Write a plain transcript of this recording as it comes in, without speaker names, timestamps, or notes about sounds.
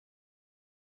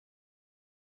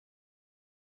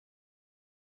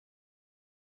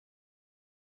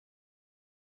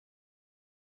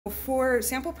For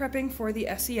sample prepping for the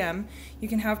SEM, you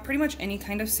can have pretty much any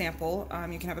kind of sample.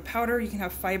 You can have a powder, you can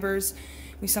have fibers.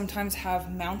 We sometimes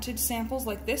have mounted samples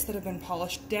like this that have been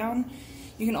polished down.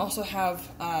 You can also have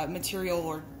material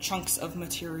or chunks of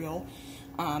material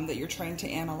that you're trying to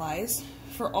analyze.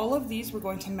 For all of these, we're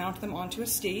going to mount them onto a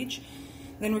stage.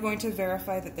 Then we're going to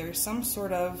verify that there's some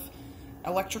sort of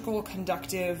electrical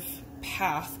conductive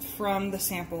path from the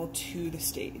sample to the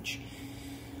stage.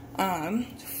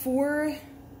 For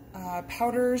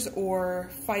powders or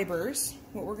fibers,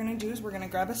 what we're going to do is we're going to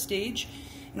grab a stage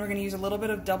and we're going to use a little bit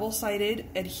of double-sided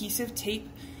adhesive tape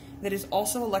that is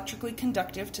also electrically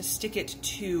conductive to stick it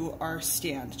to our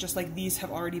stand, just like these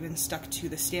have already been stuck to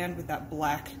the stand with that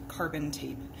black carbon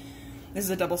tape. This is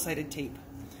a double-sided tape.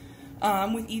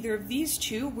 With either of these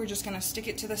two, we're just going to stick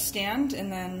it to the stand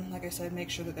and then, like I said, make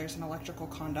sure that there's an electrical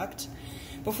conduct.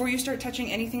 Before you start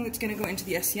touching anything that's going to go into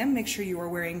the SEM, make sure you are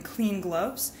wearing clean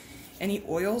gloves. Any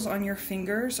oils on your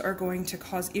fingers are going to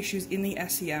cause issues in the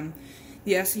SEM.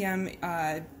 The SEM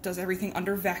does everything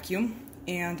under vacuum,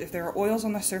 and if there are oils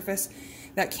on the surface,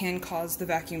 that can cause the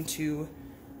vacuum to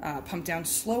pump down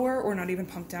slower or not even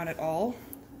pump down at all.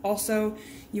 Also,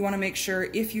 you want to make sure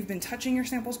if you've been touching your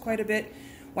samples quite a bit,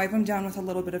 wipe them down with a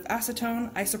little bit of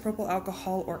acetone, isopropyl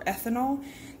alcohol, or ethanol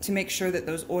to make sure that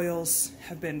those oils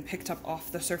have been picked up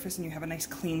off the surface and you have a nice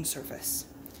clean surface.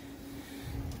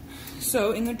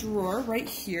 So in the drawer right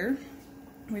here,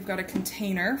 we've got a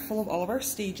container full of all of our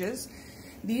stages.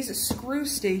 These screw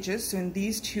stages, so in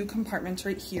these two compartments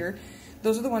right here,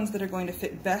 those are the ones that are going to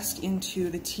fit best into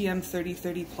the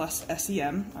TM3030 Plus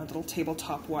SEM, our little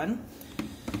tabletop one.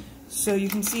 So you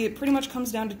can see it pretty much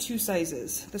comes down to two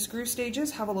sizes. The screw stages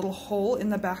have a little hole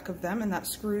in the back of them, and that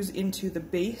screws into the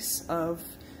base of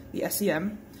the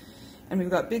SEM. And we've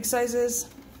got big sizes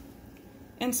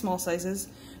and small sizes.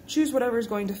 Choose whatever is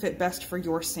going to fit best for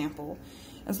your sample.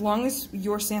 As long as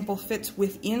your sample fits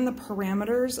within the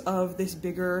parameters of this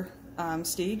bigger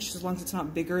stage, as long as it's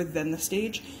not bigger than the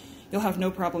stage, you'll have no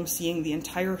problem seeing the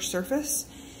entire surface.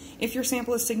 If your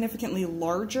sample is significantly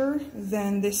larger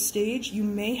than this stage, you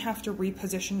may have to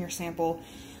reposition your sample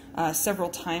several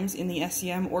times in the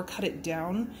SEM or cut it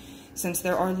down, since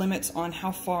there are limits on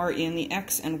how far in the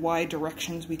X and Y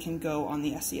directions we can go on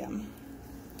the SEM.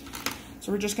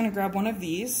 So we're just going to grab one of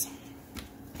these.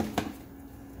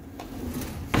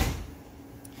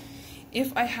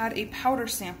 If I had a powder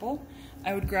sample,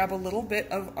 I would grab a little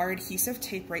bit of our adhesive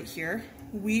tape right here.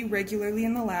 We regularly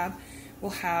in the lab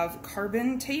will have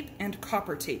carbon tape and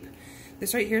copper tape.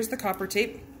 This right here is the copper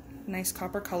tape, nice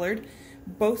copper colored.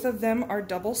 Both of them are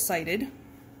double-sided.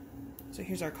 So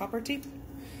here's our copper tape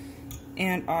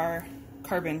and our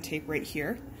carbon tape right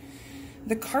here.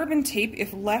 The carbon tape,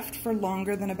 if left for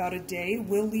longer than about a day,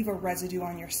 will leave a residue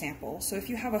on your sample. So if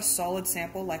you have a solid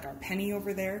sample like our penny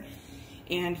over there,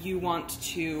 and you want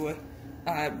to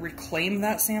reclaim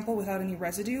that sample without any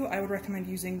residue, I would recommend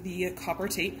using the copper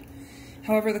tape.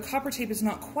 However, the copper tape is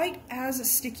not quite as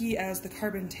sticky as the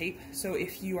carbon tape, so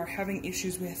if you are having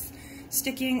issues with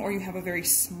sticking or you have a very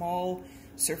small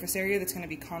surface area that's going to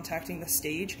be contacting the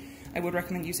stage, I would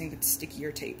recommend using the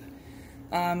stickier tape.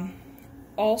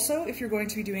 Also, if you're going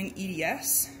to be doing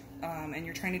EDS and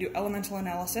you're trying to do elemental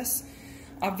analysis,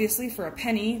 obviously for a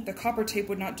penny, the copper tape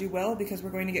would not do well because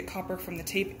we're going to get copper from the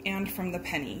tape and from the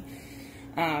penny.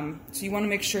 So you want to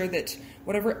make sure that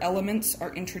whatever elements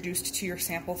are introduced to your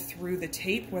sample through the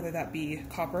tape, whether that be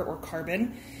copper or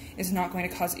carbon, is not going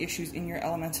to cause issues in your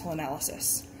elemental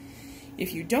analysis.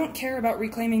 If you don't care about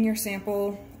reclaiming your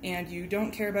sample and you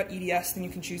don't care about EDS, then you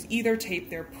can choose either tape.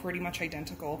 They're pretty much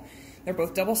identical. They're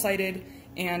both double-sided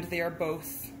and they are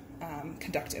both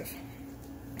conductive.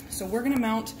 So we're going to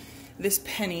mount this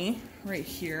penny right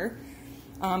here,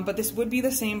 but this would be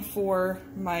the same for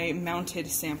my mounted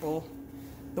sample,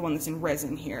 the one that's in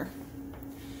resin here.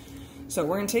 So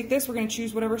we're going to take this, we're going to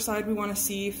choose whatever side we want to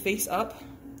see face up.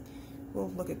 We'll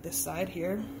look at this side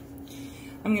here.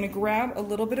 I'm going to grab a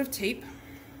little bit of tape,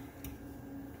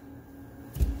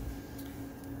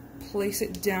 place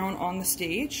it down on the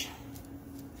stage,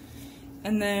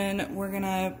 and then I'm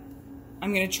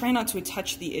going to try not to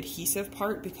touch the adhesive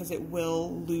part because it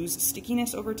will lose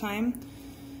stickiness over time.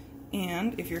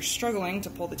 And if you're struggling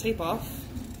to pull the tape off,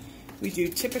 we do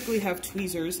typically have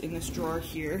tweezers in this drawer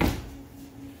here,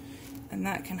 and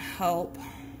that can help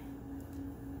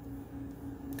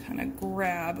kind of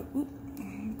grab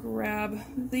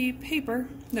the paper,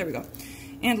 there we go,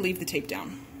 and leave the tape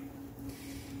down.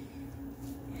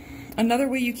 Another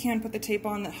way you can put the tape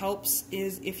on that helps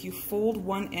is if you fold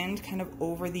one end kind of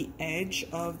over the edge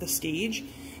of the stage.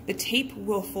 The tape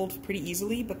will fold pretty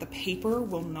easily, but the paper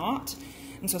will not.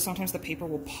 and so sometimes the paper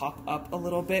will pop up a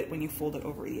little bit when you fold it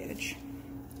over the edge.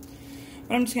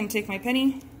 But I'm just going to take my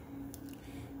penny,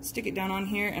 stick it down on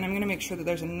here, and I'm going to make sure that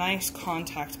there's a nice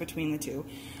contact between the two.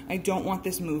 I don't want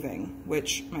this moving,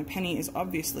 which my penny is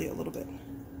obviously a little bit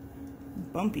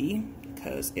bumpy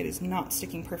because it is not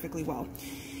sticking perfectly well.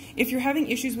 If you're having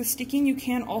issues with sticking, you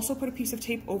can also put a piece of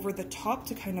tape over the top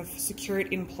to kind of secure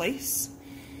it in place.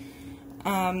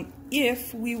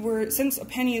 Since a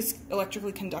penny is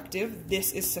electrically conductive,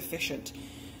 this is sufficient.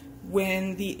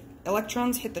 When the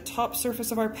electrons hit the top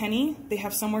surface of our penny, they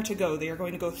have somewhere to go. They are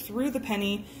going to go through the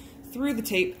penny, through the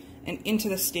tape, and into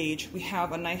the stage. We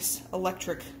have a nice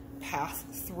electric path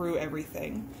through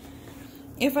everything.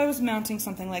 If I was mounting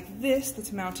something like this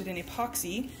that's mounted in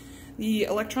epoxy, the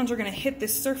electrons are going to hit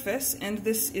this surface, and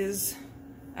this is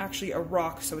actually a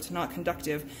rock, so it's not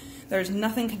conductive. There's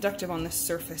nothing conductive on this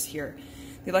surface here.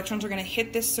 The electrons are going to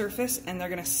hit this surface, and they're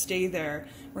going to stay there.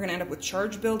 We're going to end up with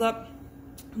charge buildup,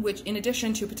 which, in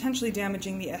addition to potentially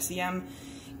damaging the SEM,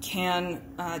 can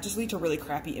just lead to really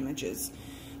crappy images.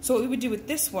 So what we would do with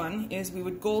this one is we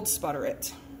would gold sputter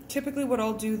it. Typically what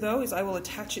I'll do, though, is I will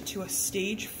attach it to a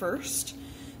stage first.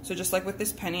 So just like with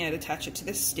this penny, I'd attach it to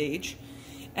this stage,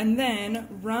 and then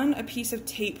run a piece of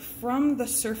tape from the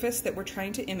surface that we're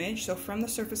trying to image, so from the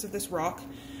surface of this rock,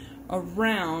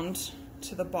 around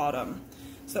to the bottom.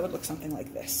 So that would look something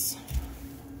like this.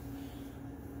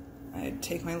 I'd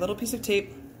take my little piece of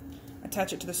tape,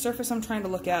 attach it to the surface I'm trying to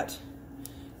look at,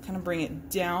 kind of bring it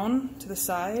down to the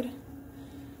side,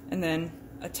 and then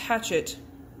attach it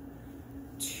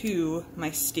to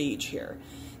my stage here.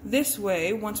 This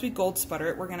way, once we gold sputter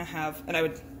it, we're going to have, and I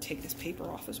would take this paper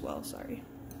off as well, sorry.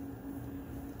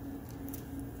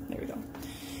 There we go.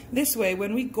 This way,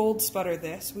 when we gold sputter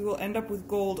this, we will end up with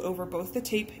gold over both the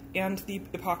tape and the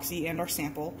epoxy and our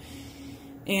sample.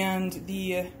 And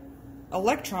the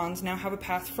electrons now have a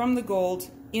path from the gold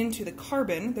into the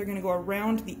carbon. They're going to go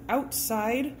around the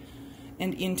outside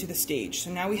and into the stage.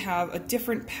 So now we have a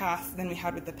different path than we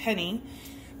had with the penny,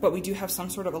 but we do have some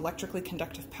sort of electrically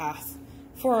conductive path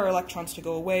for our electrons to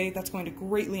go away. That's going to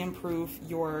greatly improve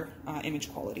your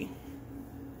image quality.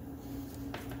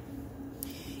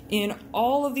 In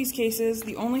all of these cases,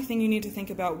 the only thing you need to think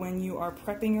about when you are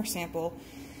prepping your sample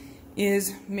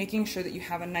is making sure that you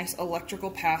have a nice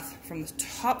electrical path from the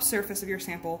top surface of your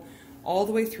sample all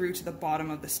the way through to the bottom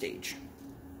of the stage.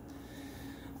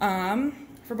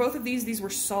 For both of these were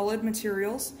solid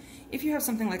materials. If you have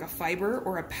something like a fiber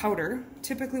or a powder,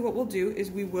 typically what we'll do is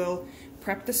we will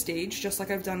prep the stage, just like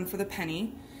I've done for the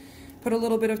penny, put a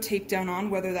little bit of tape down on,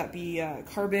 whether that be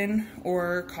carbon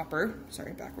or copper,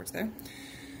 sorry, backwards there,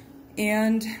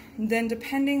 and then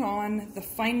depending on the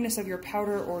fineness of your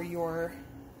powder or your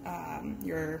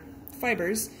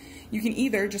fibers, you can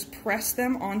either just press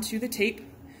them onto the tape,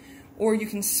 or you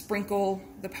can sprinkle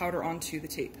the powder onto the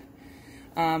tape.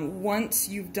 Once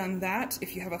you've done that,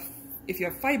 if you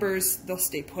have fibers, they'll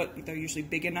stay put. They're usually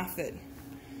big enough that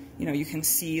you can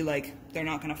see like they're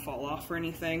not going to fall off or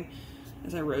anything.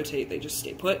 As I rotate, they just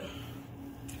stay put.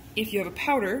 If you have a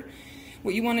powder,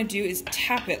 what you want to do is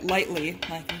tap it lightly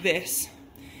like this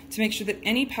to make sure that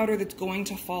any powder that's going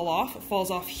to fall off falls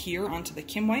off here onto the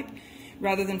Kim wipe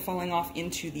rather than falling off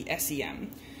into the SEM.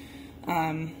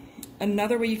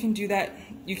 Another way you can do that,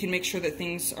 you can make sure that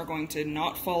things are going to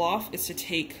not fall off, is to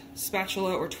take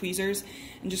spatula or tweezers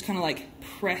and just kind of like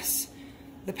press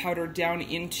the powder down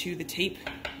into the tape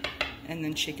and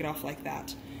then shake it off like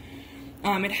that.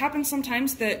 It happens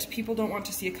sometimes that people don't want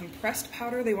to see a compressed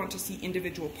powder, they want to see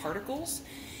individual particles.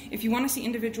 If you want to see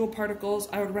individual particles,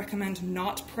 I would recommend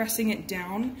not pressing it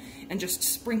down and just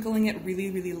sprinkling it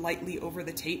really, really lightly over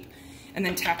the tape and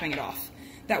then tapping it off.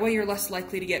 That way you're less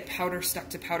likely to get powder stuck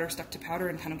to powder stuck to powder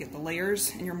and kind of get the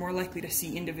layers, and you're more likely to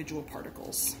see individual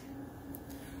particles.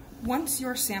 Once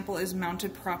your sample is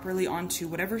mounted properly onto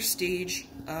whatever stage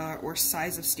or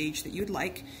size of stage that you'd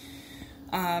like,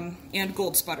 and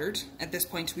gold sputtered. At this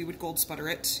point we would gold sputter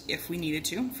it if we needed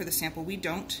to. For the sample we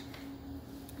don't.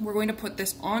 We're going to put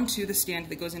this onto the stand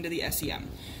that goes into the SEM.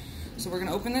 So we're going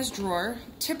to open this drawer.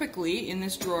 Typically in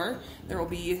this drawer there will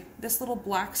be this little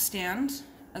black stand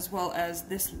as well as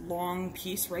this long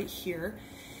piece right here.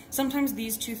 Sometimes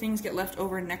these two things get left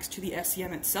over next to the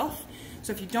SEM itself.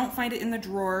 So if you don't find it in the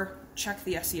drawer, check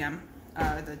the SEM,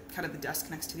 the desk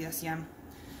next to the SEM.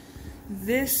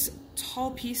 This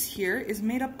tall piece here is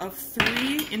made up of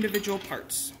 3 individual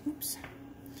parts. Oops.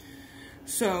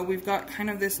 So we've got kind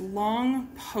of this long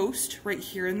post right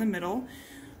here in the middle.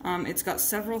 It's got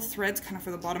several threads kind of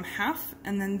for the bottom half,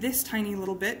 and then this tiny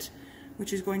little bit,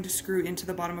 which is going to screw into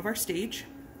the bottom of our stage.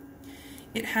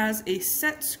 It has a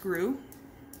set screw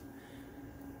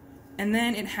and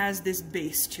then it has this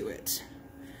base to it.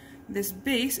 This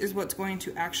base is what's going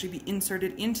to actually be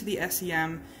inserted into the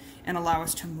SEM and allow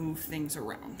us to move things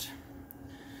around.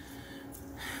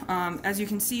 As you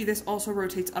can see, this also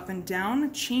rotates up and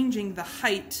down, changing the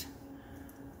height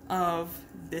of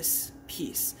this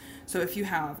piece. So if you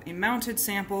have a mounted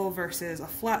sample versus a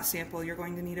flat sample, you're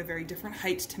going to need a very different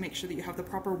height to make sure that you have the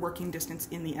proper working distance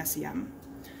in the SEM.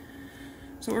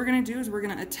 So what we're going to do is we're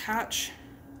going to attach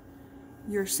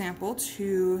your sample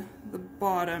to the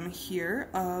bottom here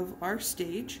of our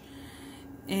stage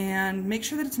and make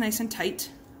sure that it's nice and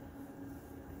tight.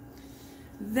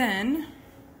 Then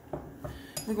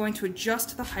we're going to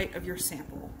adjust the height of your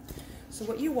sample. So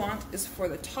what you want is for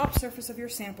the top surface of your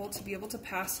sample to be able to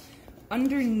pass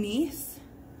underneath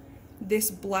this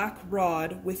black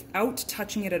rod without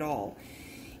touching it at all.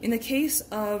 In the case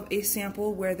of a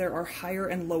sample where there are higher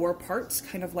and lower parts,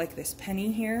 kind of like this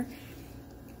penny here,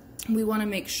 we want to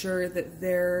make sure that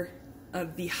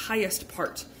the highest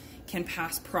part can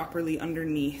pass properly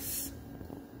underneath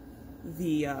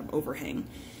the overhang.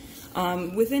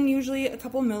 Within usually a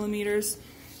couple millimeters,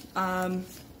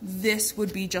 this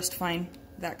would be just fine,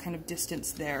 that kind of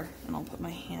distance there. And I'll put my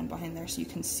hand behind there so you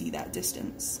can see that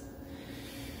distance.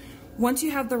 Once you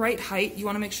have the right height, you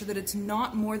want to make sure that it's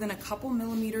not more than a couple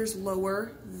millimeters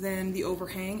lower than the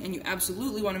overhang, and you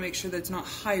absolutely want to make sure that it's not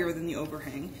higher than the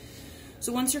overhang.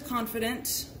 So once you're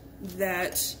confident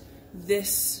that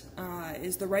this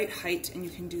is the right height, and you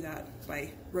can do that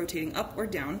by rotating up or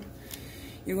down,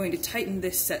 you're going to tighten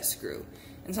this set screw.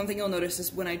 And something you'll notice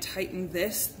is when I tighten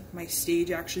this, my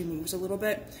stage actually moves a little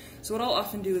bit. So what I'll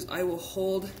often do is I will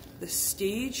hold the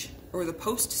stage or the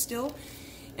post still,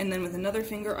 and then with another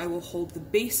finger I will hold the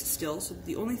base still, so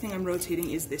the only thing I'm rotating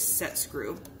is this set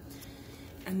screw.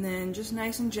 And then just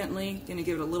nice and gently, gonna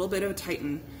give it a little bit of a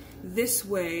tighten. This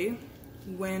way,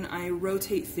 when I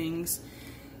rotate things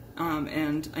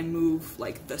and I move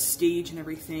like the stage and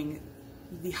everything,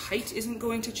 the height isn't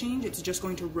going to change, it's just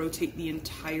going to rotate the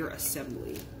entire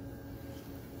assembly.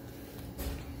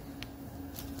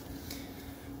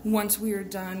 Once we are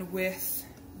done with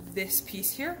this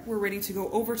piece here, we're ready to go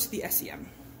over to the SEM.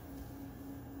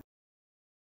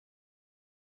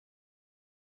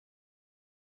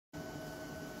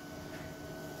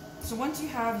 So once you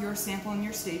have your sample and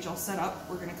your stage all set up,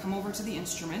 we're going to come over to the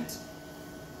instrument.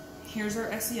 Here's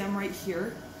our SEM right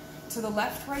here. To the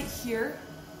left right here,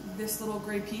 this little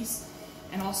gray piece,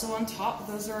 and also on top,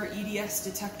 those are our EDS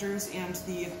detectors and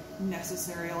the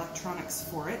necessary electronics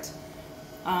for it.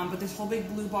 But this whole big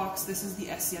blue box, this is the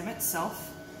SEM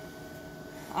itself.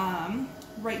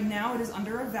 Right now it is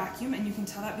under a vacuum, and you can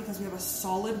tell that because we have a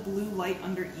solid blue light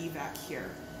under evac here.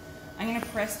 I'm going to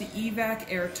press the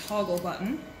evac air toggle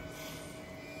button,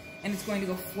 and it's going to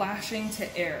go flashing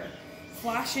to air.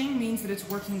 Flashing means that it's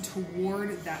working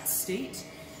toward that state,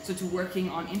 so it's working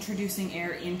on introducing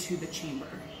air into the chamber.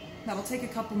 That'll take a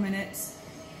couple minutes.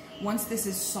 Once this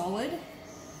is solid,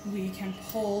 we can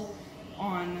pull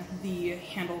on the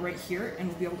handle right here, and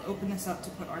we'll be able to open this up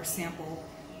to put our sample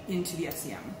into the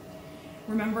SEM.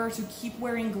 Remember to keep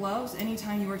wearing gloves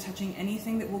anytime you are touching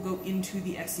anything that will go into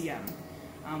the SEM.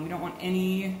 We don't want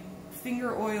any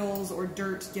finger oils or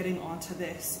dirt getting onto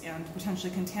this and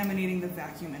potentially contaminating the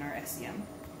vacuum in our SEM.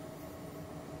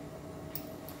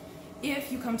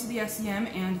 If you come to the SEM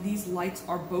and these lights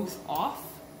are both off,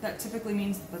 that typically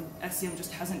means the SEM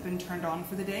just hasn't been turned on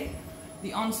for the day.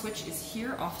 The on switch is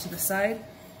here, off to the side,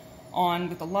 on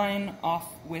with the line,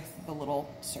 off with the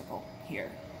little circle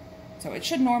here. So it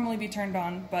should normally be turned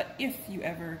on, but if you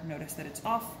ever notice that it's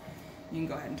off, you can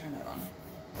go ahead and turn that on.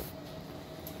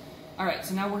 All right,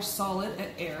 so now we're solid at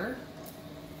air.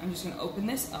 I'm just going to open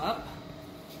this up.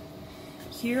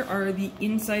 Here are the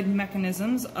inside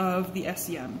mechanisms of the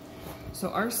SEM. So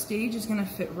our stage is going to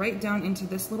fit right down into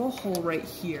this little hole right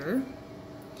here.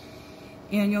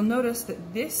 And you'll notice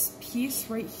that this piece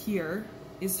right here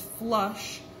is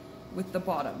flush with the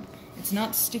bottom. It's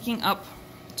not sticking up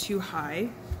too high.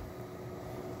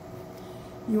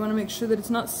 You want to make sure that it's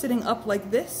not sitting up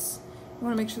like this. You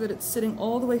want to make sure that it's sitting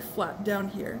all the way flat down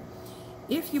here.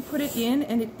 If you put it in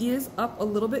and it is up a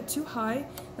little bit too high,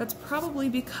 that's probably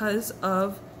because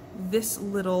of this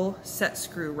little set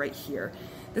screw right here.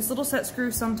 This little set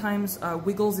screw sometimes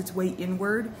wiggles its way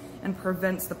inward and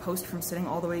prevents the post from sitting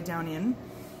all the way down in.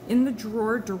 In the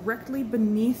drawer directly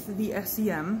beneath the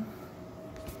SEM,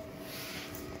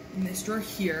 in this drawer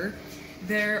here,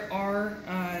 there are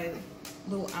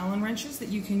little Allen wrenches that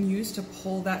you can use to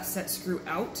pull that set screw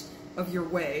out of your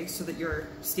way so that your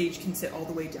stage can sit all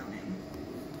the way down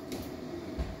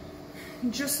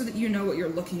in. Just so that you know what you're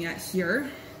looking at here,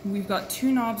 we've got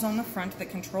two knobs on the front that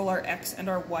control our X and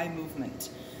our Y movement.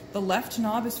 The left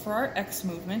knob is for our X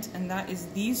movement, and that is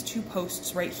these two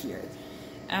posts right here.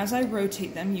 As I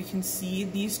rotate them, you can see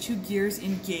these two gears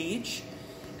engage,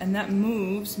 and that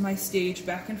moves my stage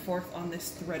back and forth on this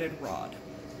threaded rod.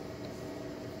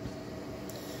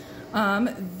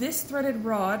 This threaded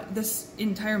rod, this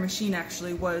entire machine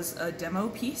actually was a demo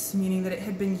piece, meaning that it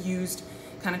had been used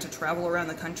kind of to travel around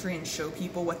the country and show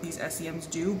people what these SEMs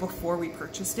do before we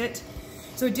purchased it.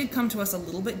 So it did come to us a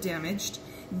little bit damaged.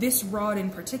 This rod in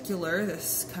particular,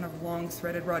 this kind of long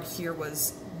threaded rod here,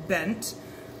 was bent.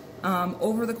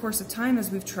 Over the course of time,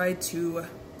 as we've tried to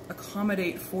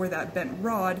accommodate for that bent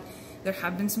rod, there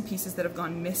have been some pieces that have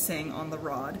gone missing on the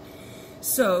rod.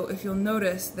 So if you'll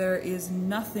notice, there is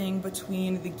nothing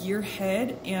between the gear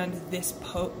head and this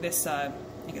I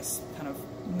guess kind of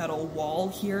metal wall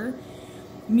here,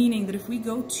 meaning that if we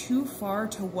go too far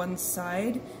to one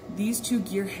side, these two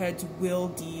gear heads will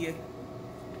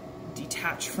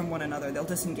detach from one another. They'll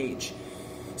disengage.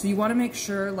 So you want to make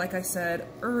sure, like I said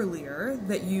earlier,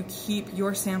 that you keep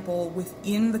your sample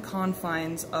within the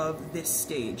confines of this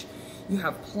stage. You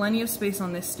have plenty of space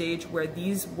on this stage where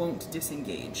these won't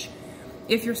disengage.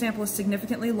 If your sample is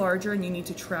significantly larger and you need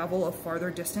to travel a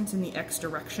farther distance in the X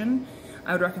direction,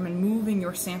 I would recommend moving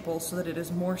your sample so that it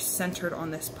is more centered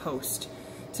on this post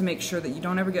to make sure that you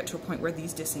don't ever get to a point where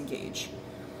these disengage.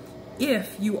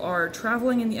 If you are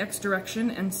traveling in the X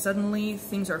direction and suddenly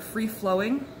things are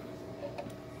free-flowing,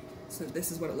 so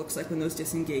this is what it looks like when those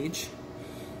disengage.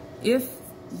 If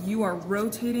you are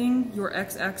rotating your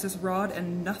X-axis rod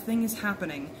and nothing is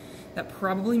happening, that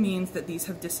probably means that these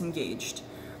have disengaged.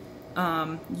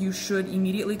 You should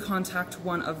immediately contact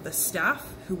one of the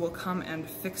staff who will come and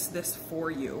fix this for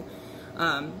you.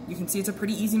 You can see it's a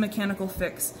pretty easy mechanical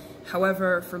fix.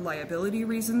 However, for liability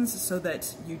reasons, so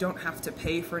that you don't have to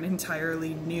pay for an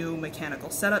entirely new mechanical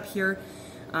setup here,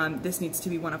 this needs to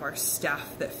be one of our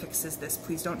staff that fixes this.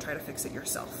 Please don't try to fix it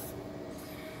yourself.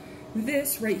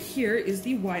 This right here is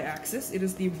the Y-axis. It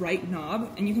is the right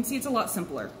knob, and you can see it's a lot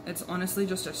simpler. It's honestly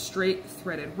just a straight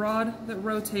threaded rod that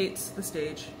rotates the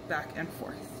stage back and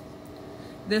forth.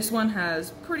 This one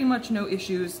has pretty much no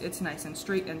issues. It's nice and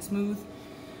straight and smooth.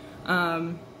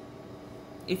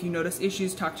 If you notice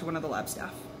issues, talk to one of the lab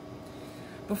staff.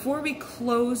 Before we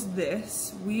close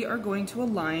this, we are going to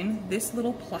align this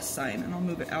little plus sign, and I'll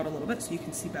move it out a little bit so you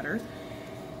can see better.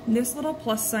 This little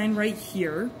plus sign right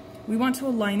here, we want to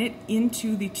align it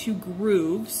into the two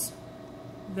grooves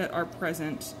that are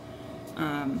present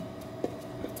kind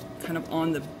of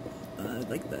on the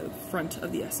like the front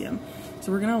of the SEM.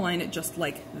 So we're going to align it just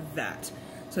like that.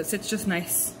 So it sits just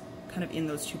nice kind of in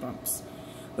those two bumps.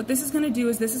 What this is going to do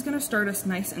is this is going to start us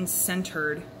nice and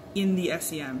centered in the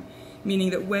SEM, meaning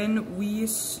that when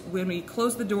we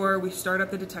close the door, we start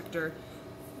up the detector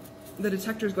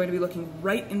is going to be looking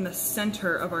right in the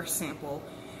center of our sample,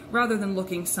 rather than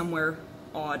looking somewhere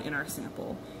odd in our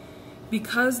sample.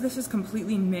 Because this is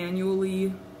completely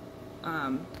manually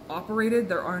operated,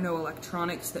 there are no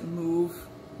electronics that move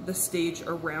the stage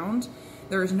around.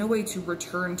 There is no way to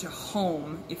return to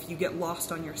home if you get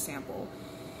lost on your sample.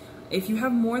 If you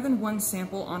have more than one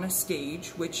sample on a stage,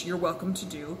 which you're welcome to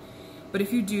do, but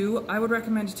if you do, I would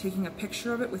recommend taking a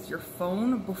picture of it with your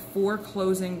phone before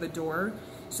closing the door,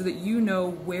 so that you know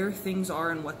where things are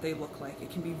and what they look like.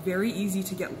 It can be very easy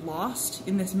to get lost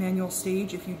in this manual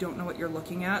stage if you don't know what you're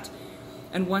looking at.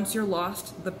 And once you're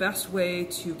lost, the best way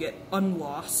to get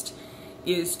unlost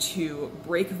is to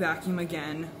brake vacuum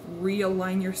again,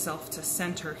 realign yourself to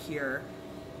center here,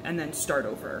 and then start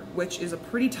over, which is a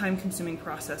pretty time-consuming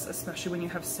process, especially when you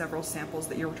have several samples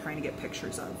that you're trying to get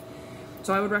pictures of.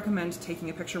 So I would recommend taking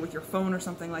a picture with your phone or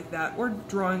something like that, or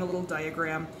drawing a little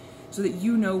diagram, so that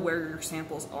you know where your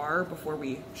samples are before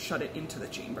we shut it into the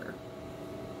chamber.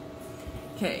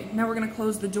 Okay, now we're going to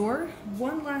close the door.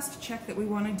 One last check that we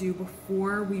want to do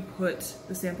before we put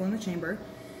the sample in the chamber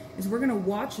is we're going to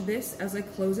watch this as I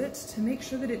close it to make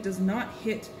sure that it does not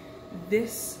hit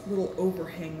this little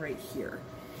overhang right here.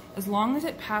 As long as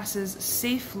it passes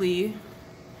safely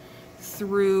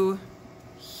through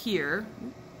here,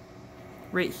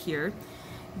 right here,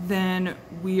 then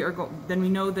we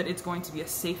know that it's going to be a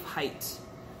safe height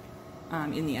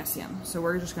in the SEM. So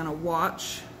we're just going to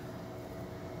watch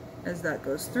as that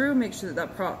goes through, make sure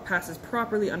that that passes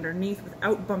properly underneath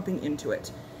without bumping into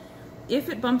it. If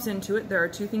it bumps into it, there are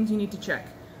two things you need to check.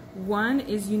 One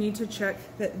is you need to check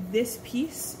that this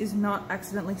piece is not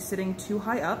accidentally sitting too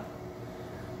high up.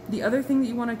 The other thing that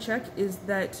you want to check is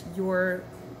that your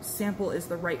sample is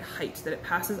the right height, that it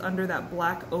passes under that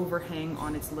black overhang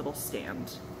on its little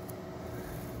stand.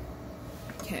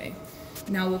 Okay,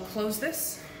 now we'll close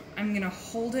this I'm gonna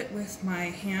hold it with my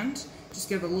hand, just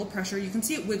give it a little pressure. You can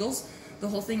see it wiggles. The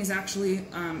whole thing is actually,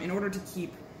 in order to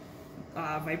keep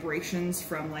vibrations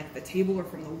from like the table or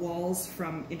from the walls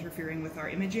from interfering with our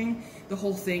imaging, the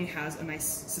whole thing has a nice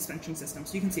suspension system,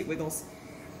 so you can see it wiggles.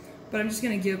 But I'm just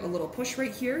gonna give a little push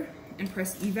right here and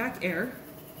press evac air.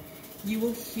 You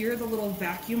will hear the little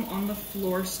vacuum on the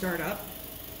floor start up.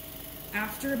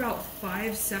 After about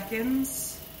 5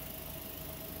 seconds,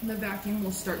 the vacuum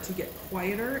will start to get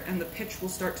quieter and the pitch will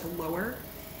start to lower,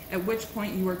 at which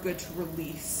point you are good to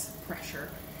release pressure.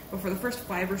 But for the first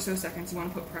 5 or so seconds, you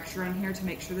want to put pressure on here to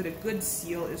make sure that a good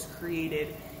seal is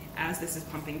created as this is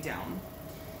pumping down.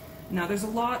 Now there's a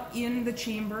lot in the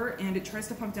chamber and it tries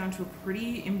to pump down to a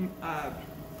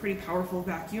pretty powerful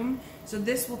vacuum, so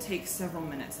this will take several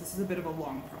minutes. This is a bit of a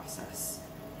long process.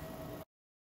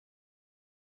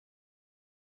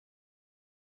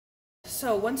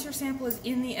 So once your sample is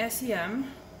in the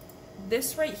SEM,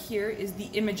 this right here is the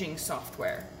imaging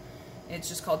software. It's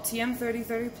just called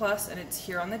TM3030 Plus and it's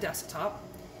here on the desktop.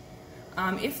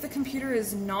 If the computer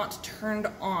is not turned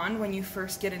on when you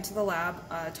first get into the lab,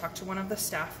 talk to one of the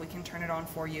staff, we can turn it on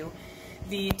for you.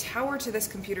 The tower to this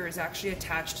computer is actually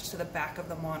attached to the back of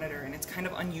the monitor and it's kind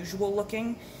of unusual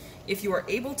looking. If you are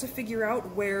able to figure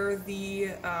out where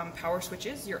the power switch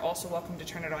is, you're also welcome to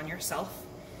turn it on yourself.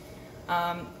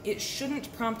 It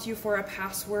shouldn't prompt you for a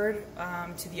password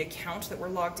to the account that we're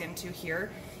logged into here.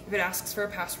 If it asks for a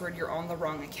password, you're on the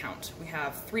wrong account. We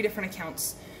have 3 different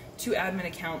accounts, 2 admin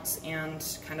accounts and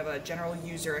kind of a general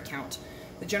user account.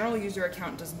 The general user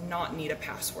account does not need a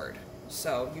password,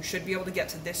 so you should be able to get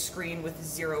to this screen with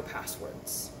 0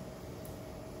 passwords.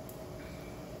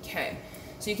 Okay,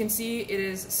 so you can see it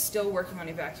is still working on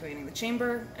evacuating the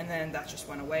chamber, and then that just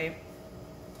went away.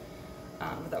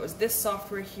 That was this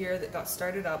software here that got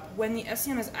started up. When the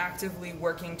SEM is actively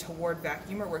working toward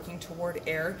vacuum or working toward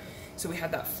air, so we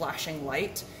had that flashing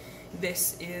light,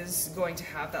 this is going to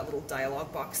have that little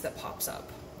dialog box that pops up.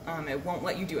 It won't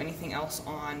let you do anything else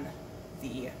on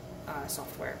the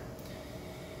software.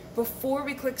 Before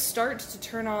we click start to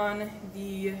turn on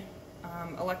the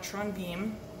electron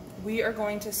beam, we are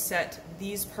going to set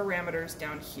these parameters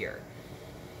down here.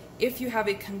 If you have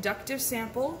a conductive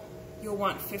sample, you'll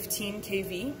want 15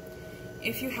 kV.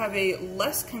 If you have a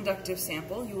less conductive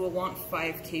sample, you will want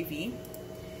 5 kV.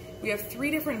 We have 3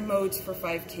 different modes for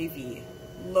 5 kV.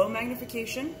 Low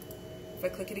magnification, if I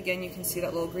click it again you can see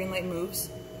that little green light moves,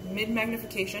 mid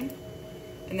magnification,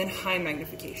 and then high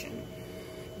magnification.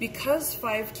 Because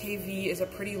 5 kV is a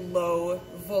pretty low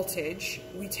voltage,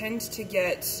 we tend to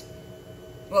get,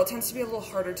 well, it tends to be a little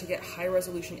harder to get high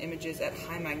resolution images at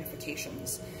high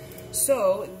magnifications.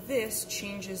 So this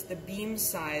changes the beam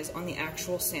size on the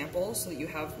actual sample so that you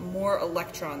have more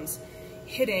electrons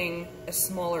hitting a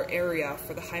smaller area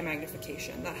for the high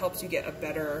magnification. That helps you get a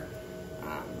better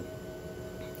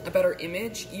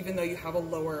image even though you have a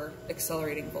lower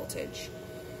accelerating voltage.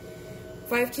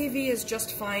 5 kV is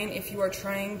just fine if you are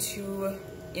trying to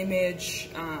image,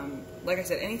 like I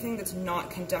said, anything that's not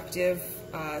conductive,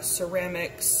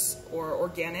 ceramics or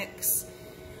organics.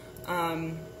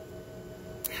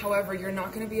 However, you're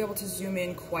not going to be able to zoom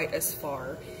in quite as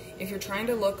far. If you're trying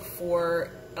to look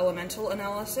for elemental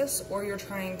analysis or you're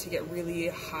trying to get really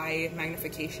high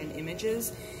magnification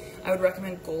images, I would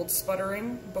recommend gold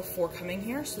sputtering before coming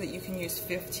here so that you can use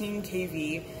 15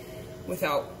 kV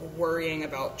without worrying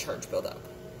about charge buildup.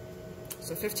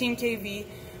 So 15 kV,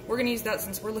 we're going to use that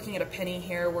since we're looking at a penny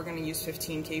here, we're going to use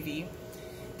 15 kV.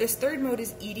 This third mode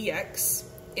is EDX.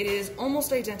 It is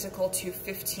almost identical to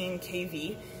 15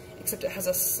 kV, except it has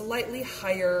a slightly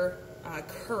higher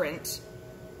current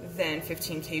than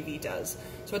 15 kV does.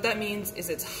 So what that means is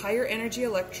it's higher energy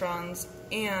electrons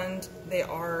and there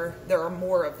are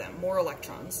more of them, more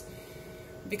electrons.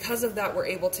 Because of that, we're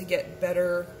able to get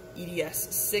better EDS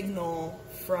signal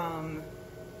from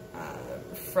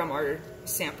our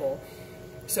sample.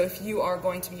 So if you are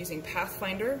going to be using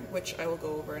Pathfinder, which I will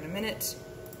go over in a minute,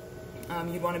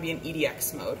 you'd want to be in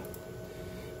EDX mode.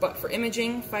 But for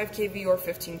imaging, 5 kV or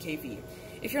 15 kV.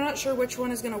 If you're not sure which one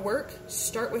is going to work,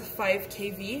 start with 5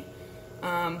 kV.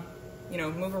 You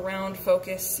know, move around,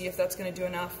 focus, see if that's going to do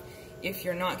enough. If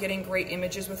you're not getting great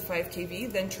images with 5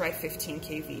 kV, then try 15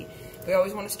 kV. We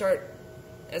always want to start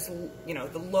as, you know,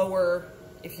 the lower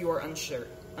if you are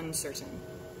uncertain.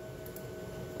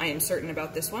 I am certain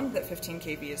about this one, that 15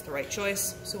 kV is the right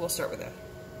choice, so we'll start with it.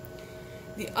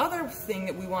 The other thing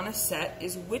that we want to set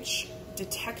is which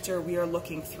detector we are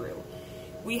looking through.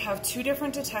 We have 2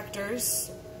 different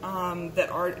detectors that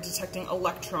are detecting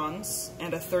electrons,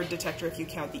 and a third detector if you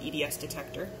count the EDS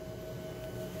detector.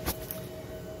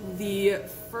 The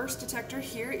first detector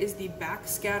here is the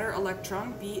backscatter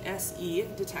electron,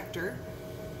 BSE detector.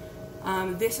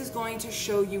 This is going to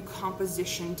show you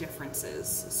composition differences.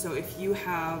 So if you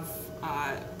have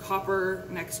copper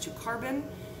next to carbon,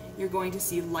 you're going to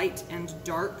see light and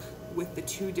dark with the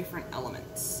two different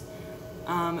elements.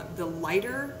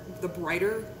 The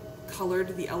brighter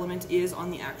colored the element is on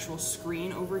the actual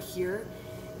screen over here,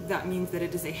 that means that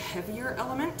it is a heavier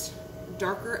element.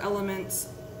 Darker elements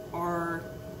are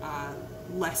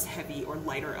less heavy or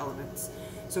lighter elements.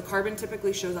 So carbon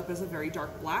typically shows up as a very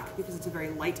dark black because it's a very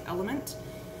light element.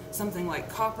 Something like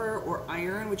copper or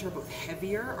iron, which are both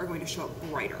heavier, are going to show up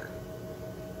brighter.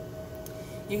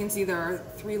 You can see there are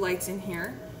 3 lights in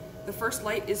here. The first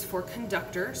light is for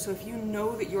conductor, so if you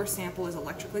know that your sample is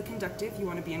electrically conductive, you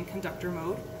want to be in conductor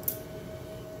mode.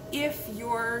 If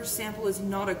your sample is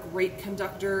not a great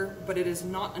conductor, but it is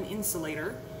not an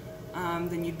insulator,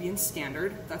 then you'd be in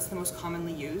standard. That's the most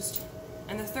commonly used.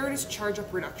 And the third is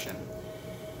charge-up reduction.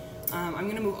 I'm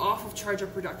going to move off of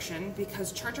charge-up reduction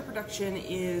because charge-up reduction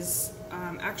is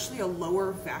actually a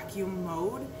lower vacuum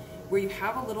mode where you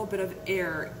have a little bit of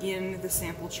air in the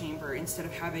sample chamber instead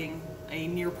of having a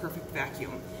near-perfect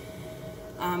vacuum.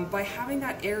 By having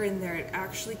that air in there, it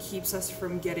actually keeps us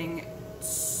from getting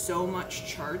so much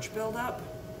charge buildup.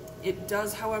 It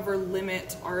does, however,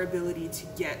 limit our ability to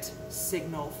get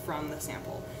signal from the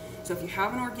sample. So if you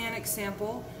have an organic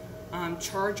sample,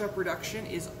 charge-up reduction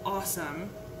is awesome.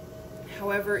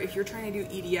 However, if you're trying to do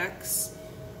EDX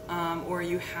or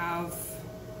you have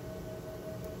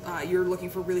you're looking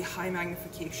for really high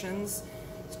magnifications,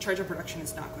 charge-up reduction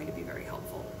is not going to be very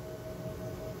helpful.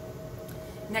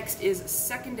 Next is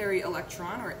secondary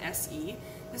electron, or SE.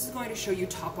 This is going to show you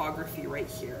topography right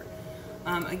here.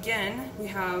 Again, we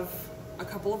have a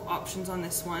couple of options on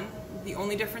this one. The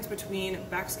only difference between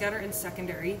backscatter and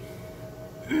secondary,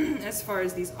 as far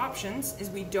as these options, is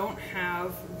we don't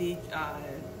have the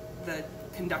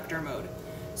conductor mode.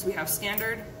 So we have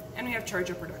standard and we have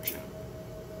charge-up reduction.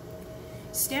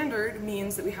 Standard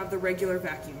means that we have the regular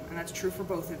vacuum, and that's true for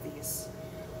both of these.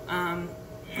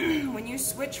 When you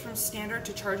switch from standard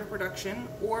to charge-up reduction,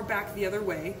 or back the other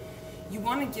way, you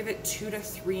want to give it 2 to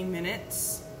 3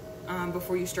 minutes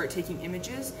before you start taking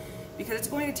images, because it's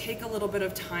going to take a little bit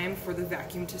of time for the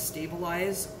vacuum to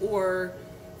stabilize or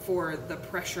for the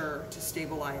pressure to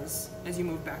stabilize as you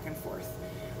move back and forth.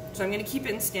 So I'm going to keep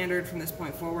it in standard from this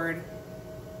point forward,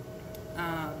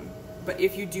 but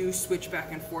if you do switch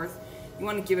back and forth, you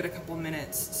want to give it a couple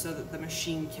minutes so that the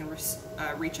machine can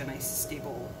reach a nice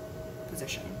stable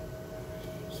position.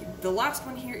 The last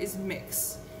one here is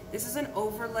mix. This is an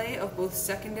overlay of both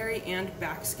secondary and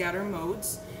backscatter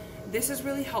modes. This is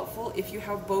really helpful if you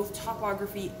have both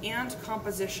topography and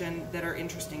composition that are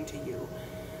interesting to you.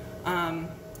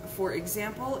 For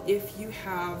example, if you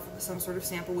have some sort of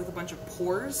sample with a bunch of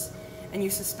pores and you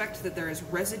suspect that there is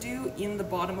residue in the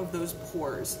bottom of those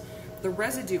pores, the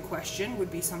residue question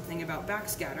would be something about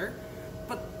backscatter,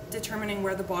 but determining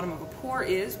where the bottom of a pore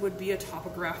is would be a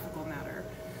topographical matter.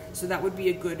 So that would be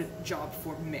a good job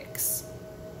for mix.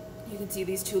 You can see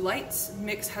these 2 lights.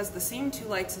 Mix has the same 2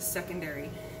 lights as secondary.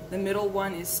 The middle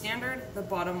one is standard, the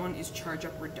bottom one is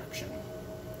charge-up reduction.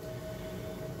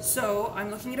 So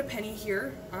I'm looking at a penny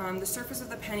here. The surface of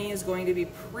the penny is going to be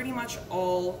pretty much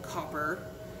all copper.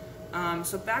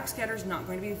 So backscatter is not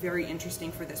going to be very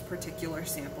interesting for this particular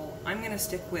sample. I'm going to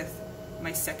stick with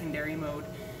my secondary mode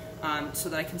so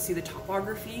that I can see the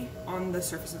topography on the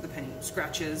surface of the penny,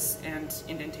 scratches and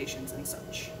indentations and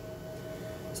such.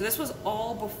 So this was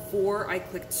all before I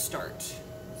clicked start.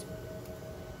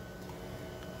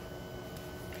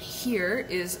 Here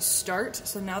is start.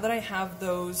 So now that I have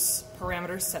those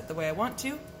parameters set the way I want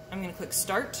to, I'm going to click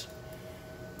start.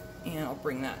 And I'll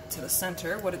bring that to the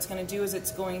center. What it's going to do is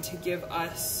it's going to give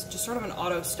us just sort of an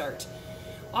auto start.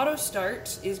 Auto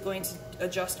start is going to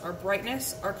adjust our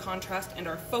brightness, our contrast, and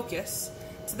our focus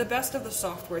to the best of the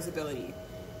software's ability.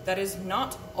 That is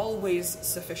not always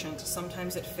sufficient.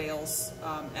 Sometimes it fails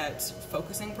at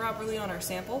focusing properly on our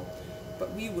sample,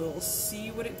 but we will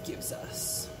see what it gives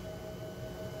us.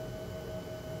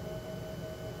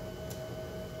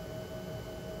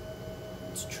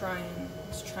 It's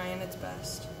trying its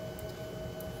best.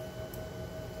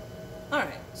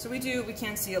 Alright, so we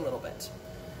can see a little bit.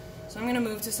 So I'm going to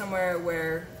move to somewhere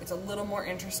where it's a little more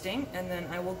interesting, and then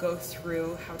I will go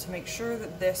through how to make sure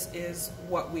that this is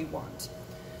what we want.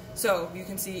 So you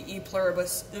can see E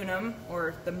pluribus unum,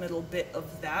 or the middle bit of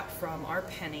that from our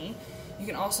penny. You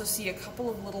can also see a couple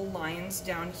of little lines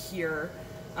down here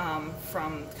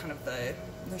from kind of the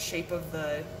shape of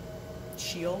the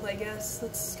shield, I guess,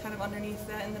 that's kind of underneath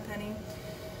that in the penny.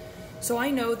 So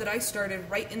I know that I started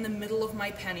right in the middle of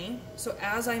my penny. So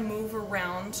as I move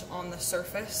around on the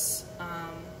surface,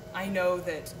 I know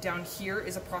that down here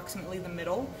is approximately the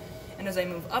middle. And as I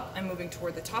move up, I'm moving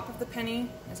toward the top of the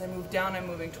penny. As I move down, I'm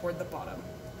moving toward the bottom.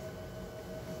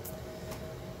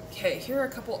 Okay, here are a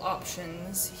couple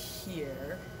options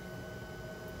here.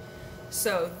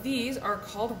 So these are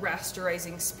called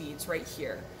rasterizing speeds right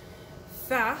here.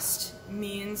 Fast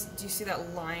means, do you see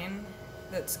that line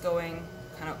that's going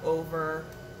kind of over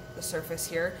the surface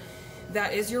here?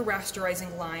 That is your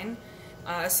rasterizing line.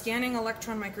 A scanning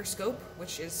electron microscope,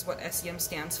 which is what SEM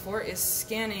stands for, is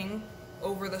scanning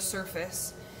over the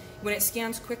surface. When it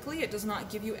scans quickly, it does not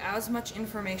give you as much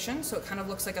information, so it kind of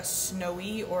looks like a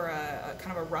snowy or a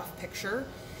kind of a rough picture,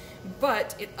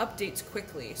 but it updates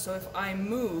quickly. So if I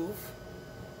move,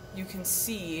 you can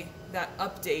see that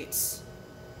updates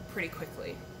pretty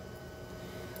quickly.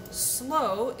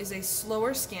 Slow is a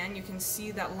slower scan. You can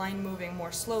see that line moving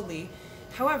more slowly.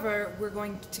 However, we're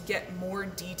going to get more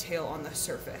detail on the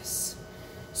surface.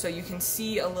 So you can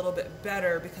see a little bit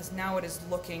better because now it is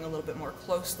looking a little bit more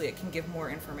closely. It can give more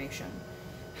information.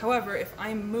 However, if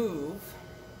I move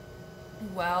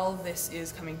while this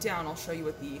is coming down, I'll show you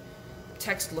what the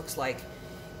text looks like.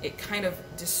 It kind of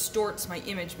distorts my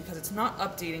image because it's not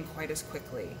updating quite as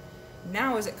quickly.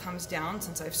 Now as it comes down,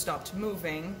 since I've stopped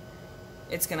moving,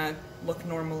 it's gonna look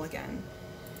normal again.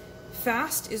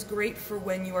 Fast is great for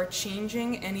when you are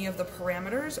changing any of the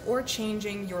parameters or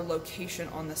changing your location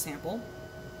on the sample.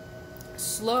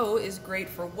 Slow is great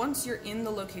for once you're in the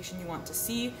location you want to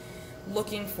see,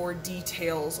 looking for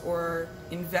details or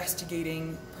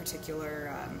investigating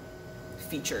particular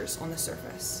features on the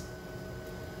surface.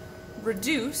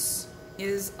 Reduce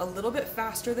is a little bit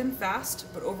faster than fast,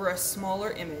 but over a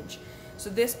smaller image. So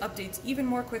this updates even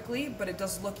more quickly, but it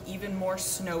does look even more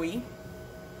snowy.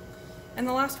 And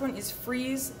the last one is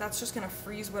freeze. That's just going to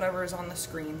freeze whatever is on the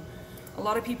screen. A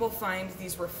lot of people find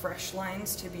these refresh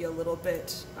lines to be a little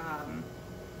bit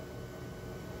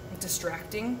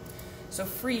distracting. So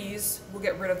freeze will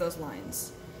get rid of those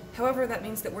lines. However, that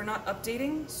means that we're not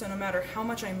updating, so no matter how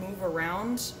much I move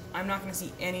around, I'm not going to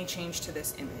see any change to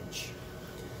this image.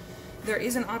 There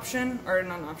is an option, or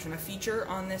not an option, a feature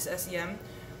on this SEM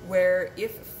where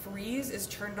if freeze is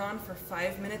turned on for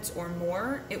 5 minutes or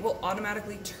more, it will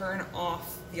automatically turn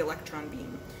off the electron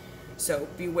beam. So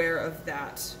beware of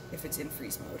that if it's in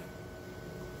freeze mode.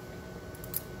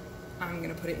 I'm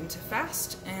going to put it into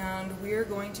fast, and we're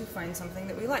going to find something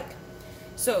that we like.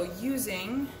 So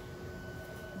using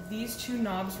these two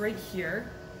knobs right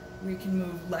here, we can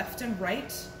move left and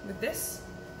right with this,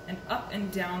 and up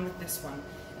and down with this one.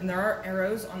 And there are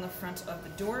arrows on the front of the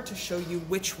door to show you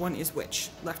which one is which.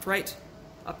 Left, right,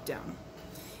 up, down.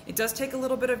 It does take a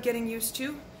little bit of getting used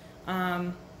to,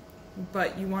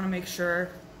 but you want to make sure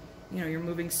you're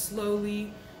moving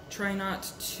slowly. Try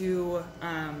not to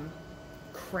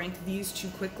crank these too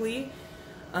quickly.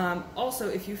 Also,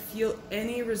 if you feel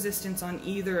any resistance on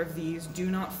either of these, do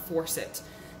not force it.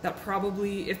 That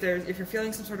probably, if you're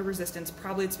feeling some sort of resistance,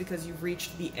 probably it's because you've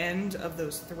reached the end of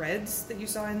those threads that you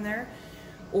saw in there,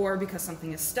 or because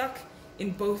something is stuck.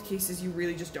 In both cases, you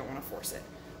really just don't want to force it.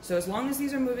 So as long as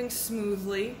these are moving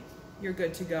smoothly, you're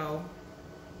good to go.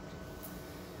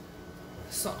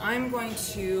 So I'm going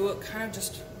to kind of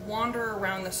just wander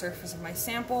around the surface of my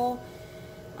sample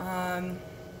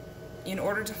in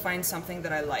order to find something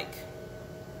that I like.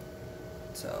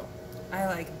 So I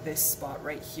like this spot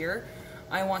right here.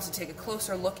 I want to take a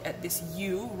closer look at this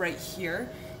U right here.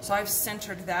 So I've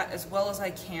centered that as well as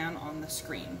I can on the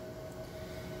screen.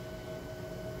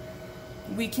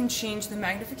 We can change the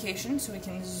magnification, so we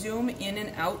can zoom in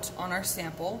and out on our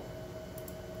sample.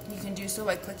 You can do so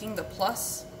by clicking the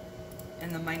plus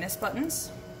and the minus buttons.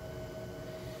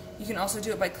 You can also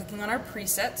do it by clicking on our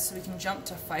presets, so we can jump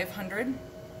to 500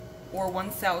 or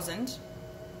 1000x.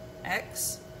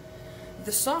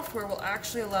 The software will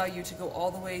actually allow you to go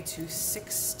all the way to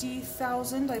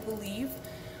 60,000, I believe.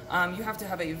 You have to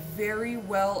have a very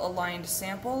well aligned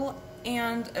sample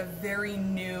and a very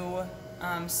new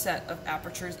set of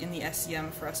apertures in the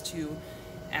SEM for us to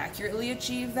accurately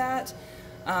achieve that.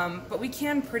 But we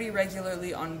can pretty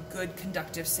regularly on good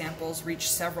conductive samples reach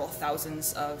several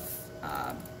thousands of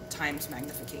times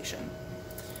magnification.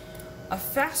 A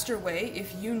faster way,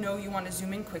 if you know you want to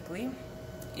zoom in quickly,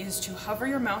 is to hover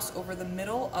your mouse over the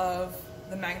middle of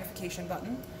the magnification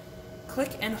button,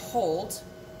 click and hold,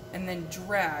 and then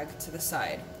drag to the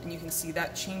side. And you can see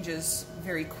that changes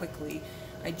very quickly.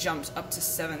 I jumped up to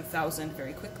 7,000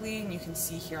 very quickly, and you can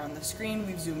see here on the screen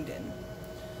we've zoomed in.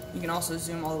 You can also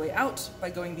zoom all the way out by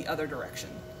going the other direction.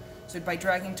 So by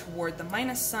dragging toward the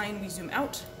minus sign, we zoom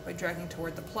out. By dragging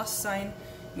toward the plus sign,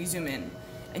 we zoom in.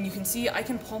 And you can see I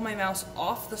can pull my mouse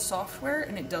off the software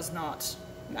and it does not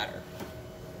matter.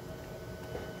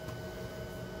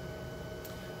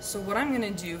 So what I'm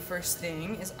going to do first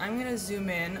thing is I'm going to zoom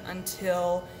in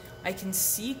until I can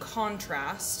see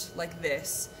contrast like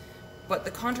this, but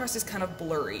the contrast is kind of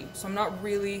blurry. So I'm not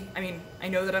really, I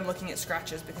know that I'm looking at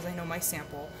scratches because I know my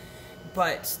sample,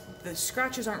 but the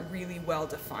scratches aren't really well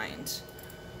defined.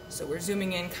 So we're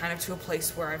zooming in kind of to a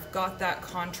place where I've got that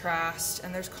contrast,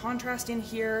 and there's contrast in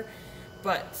here,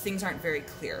 but things aren't very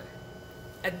clear.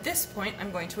 At this point,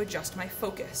 I'm going to adjust my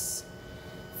focus.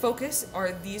 Focus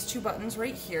are these two buttons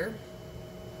right here.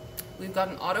 We've got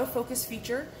an autofocus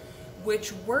feature,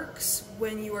 which works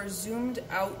when you are zoomed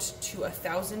out to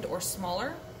 1,000 or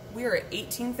smaller. We are at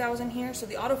 18,000 here, so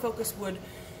the autofocus would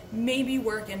maybe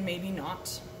work and maybe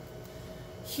not.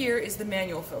 Here is the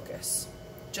manual focus.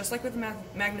 Just like with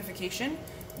magnification,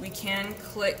 we can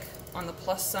click on the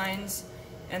plus signs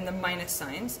and the minus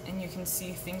signs, and you can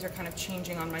see things are kind of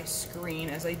changing on my screen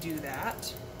as I do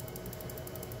that.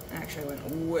 Actually, I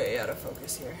went way out of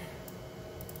focus here.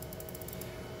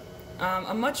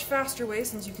 A much faster way,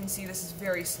 since you can see this is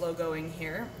very slow going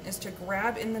here, is to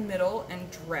grab in the middle and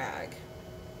drag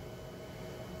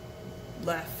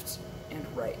left and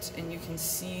right, and you can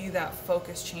see that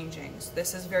focus changing. So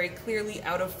this is very clearly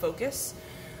out of focus.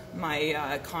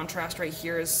 My contrast right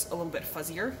here is a little bit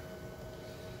fuzzier.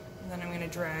 And then I'm going to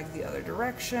drag the other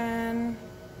direction.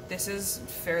 This is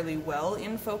fairly well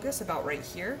in focus, about right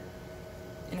here.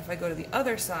 And if I go to the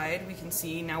other side, we can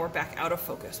see now we're back out of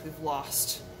focus. We've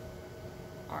lost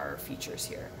our features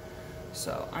here.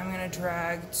 So I'm going to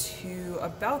drag to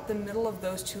about the middle of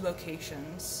those two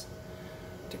locations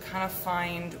to kind of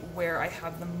find where I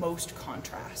have the most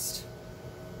contrast.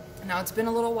 Now it's been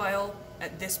a little while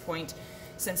at this point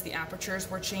since the apertures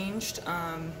were changed.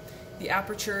 The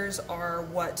apertures are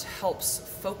what helps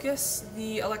focus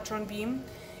the electron beam.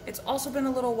 It's also been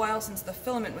a little while since the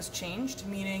filament was changed,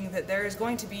 meaning that there is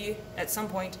going to be, at some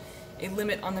point, a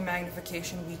limit on the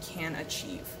magnification we can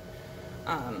achieve.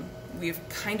 We've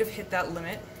kind of hit that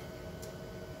limit.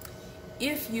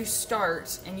 If you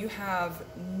start and you have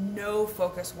no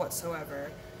focus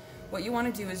whatsoever, what you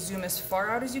want to do is zoom as far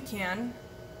out as you can,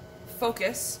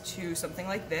 focus to something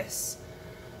like this.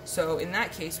 So in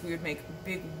that case, we would make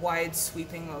big, wide,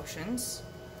 sweeping motions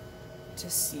to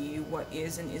see what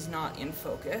is and is not in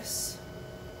focus.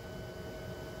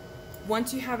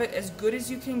 Once you have it as good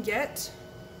as you can get,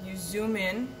 you zoom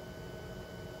in.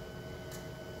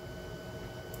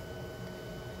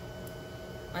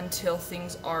 Until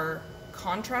things are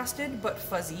contrasted but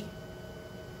fuzzy.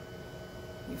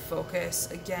 You focus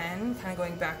again, kind of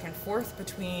going back and forth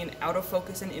between out of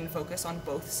focus and in focus on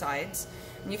both sides.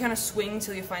 And you kind of swing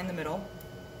till you find the middle.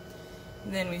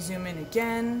 And then we zoom in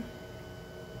again.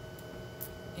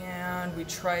 And we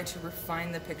try to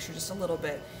refine the picture just a little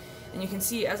bit. And you can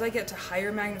see as I get to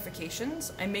higher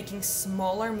magnifications, I'm making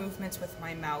smaller movements with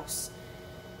my mouse.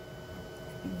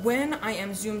 When I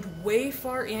am zoomed way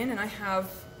far in and I have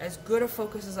as good a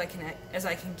focus as I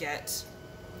can get,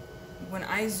 when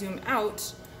I zoom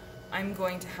out, I'm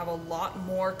going to have a lot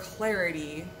more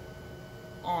clarity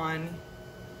on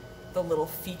the little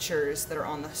features that are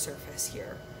on the surface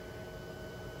here.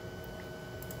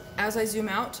 As I zoom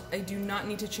out, I do not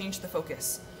need to change the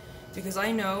focus, because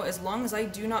I know as long as I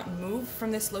do not move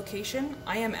from this location,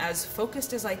 I am as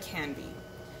focused as I can be.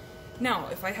 Now,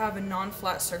 if I have a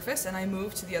non-flat surface and I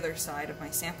move to the other side of my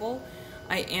sample,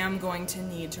 I am going to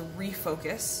need to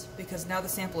refocus, because now the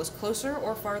sample is closer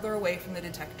or farther away from the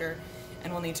detector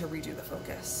and we'll need to redo the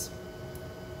focus.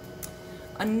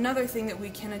 Another thing that we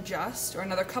can adjust, or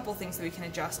another couple things that we can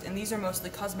adjust, and these are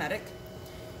mostly cosmetic,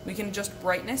 we can adjust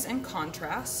brightness and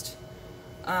contrast.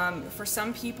 For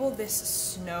some people, this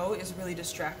snow is really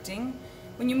distracting.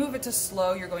 When you move it to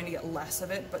slow, you're going to get less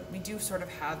of it, but we do sort of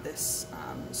have this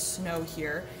snow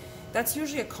here. That's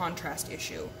usually a contrast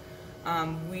issue.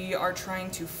 We are trying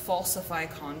to falsify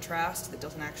contrast that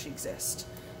doesn't actually exist.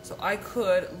 So I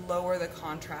could lower the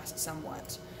contrast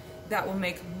somewhat. That will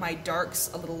make my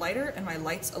darks a little lighter and my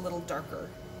lights a little darker.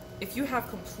 If you have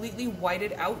completely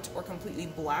whited out or completely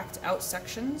blacked out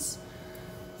sections,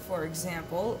 for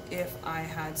example, if I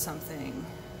had something,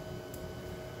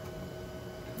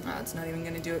 it's not even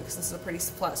going to do it because this is a pretty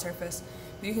flat surface,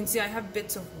 but you can see I have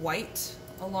bits of white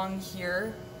along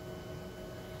here,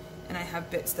 and I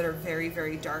have bits that are very,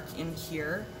 very dark in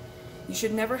here. You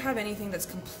should never have anything that's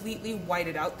completely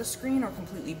whited out the screen or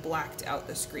completely blacked out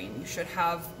the screen. You should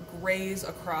have grays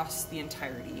across the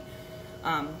entirety.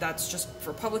 That's just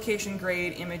for publication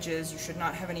grade images. You should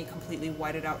not have any completely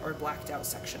whited out or blacked out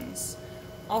sections.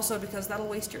 Also because that'll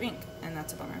waste your ink, and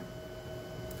that's a bummer.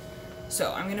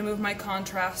 So I'm going to move my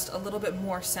contrast a little bit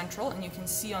more central, and you can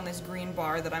see on this green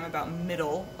bar that I'm about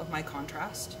middle of my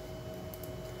contrast.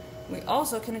 We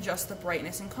also can adjust the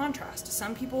brightness and contrast.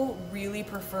 Some people really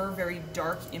prefer very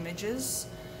dark images,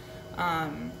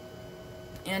 and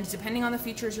depending on the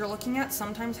features you're looking at,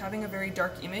 sometimes having a very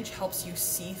dark image helps you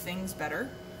see things better.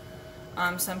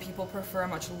 Some people prefer a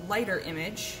much lighter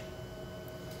image.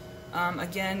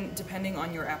 Again, depending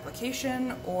on your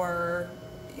application or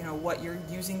what you're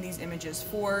using these images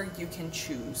for, you can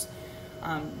choose.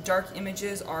 Dark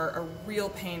images are a real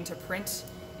pain to print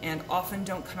and often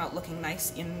don't come out looking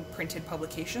nice in printed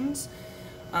publications.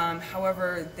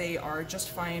 However, they are just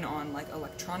fine on like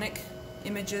electronic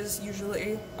images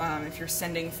usually, if you're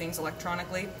sending things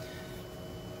electronically.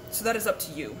 So that is up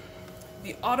to you.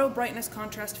 The auto brightness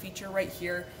contrast feature right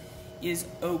here is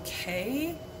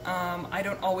okay. I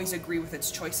don't always agree with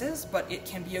its choices, but it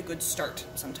can be a good start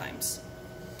sometimes.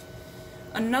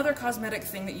 Another cosmetic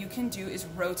thing that you can do is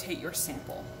rotate your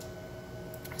sample.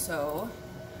 So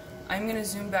I'm going to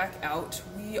zoom back out.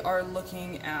 We are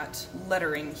looking at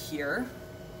lettering here.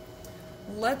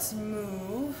 Let's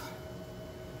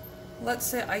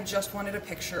say I just wanted a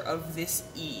picture of this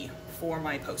E for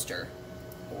my poster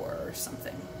or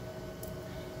something.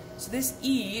 So this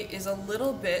E is a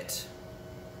little bit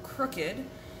crooked,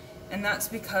 and that's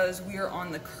because we are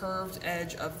on the curved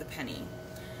edge of the penny.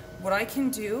 What I can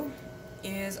do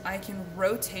is I can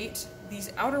rotate,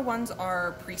 these outer ones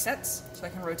are presets, so I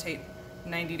can rotate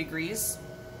 90 degrees.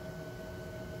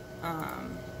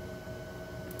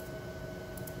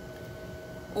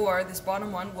 Or this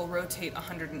bottom one will rotate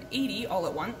 180 all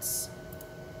at once.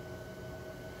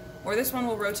 Or this one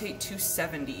will rotate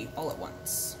 270 all at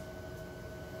once.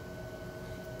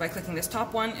 By clicking this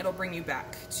top one, it'll bring you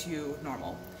back to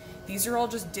normal. These are all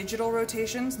just digital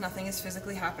rotations, nothing is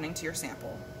physically happening to your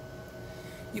sample.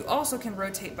 You also can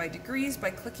rotate by degrees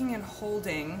by clicking and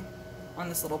holding on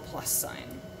this little plus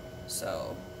sign.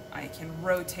 So I can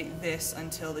rotate this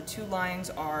until the two lines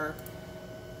are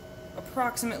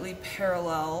approximately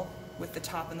parallel with the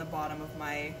top and the bottom of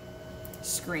my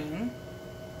screen.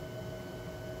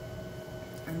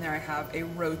 And there I have a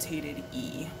rotated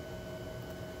E.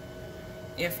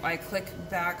 If I click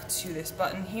back to this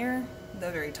button here,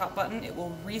 the very top button, it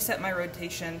will reset my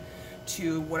rotation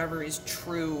to whatever is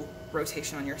true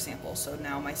rotation on your sample. So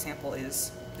now my sample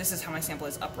is, this is how my sample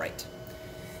is upright.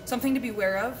 Something to be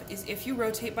aware of is if you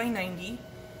rotate by 90,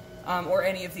 or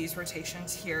any of these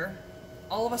rotations here,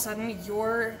 all of a sudden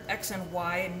your X and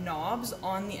Y knobs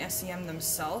on the SEM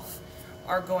themselves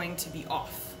are going to be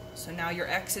off. So now your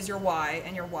X is your Y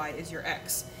and your Y is your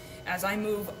X. As I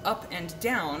move up and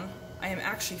down, I am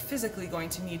actually physically going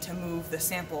to need to move the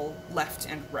sample left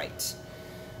and right.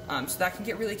 So that can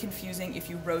get really confusing if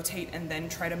you rotate and then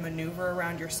try to maneuver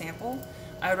around your sample.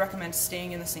 I would recommend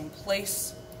staying in the same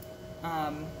place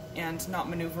and not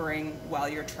maneuvering while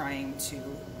you're trying to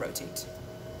rotate.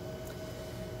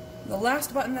 The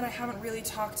last button that I haven't really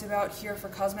talked about here for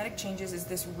cosmetic changes is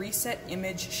this Reset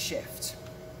Image Shift.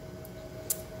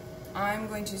 I'm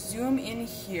going to zoom in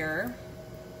here.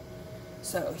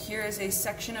 So here is a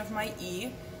section of my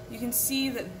E. You can see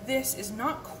that this is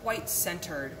not quite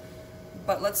centered,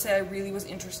 but let's say I really was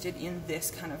interested in this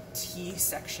kind of T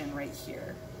section right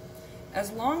here.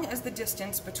 As long as the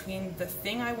distance between the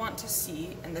thing I want to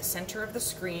see and the center of the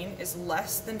screen is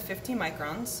less than 50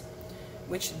 microns,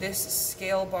 which this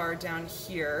scale bar down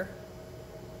here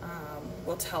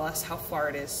will tell us how far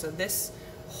it is. So this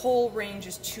whole range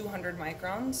is 200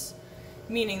 microns,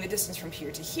 meaning the distance from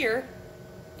here to here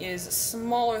is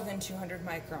smaller than 200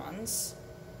 microns.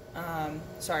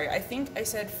 Sorry, I think I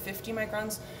said 50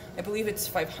 microns. I believe it's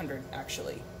 500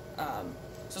 actually.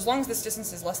 So as long as this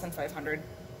distance is less than 500,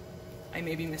 I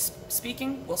may be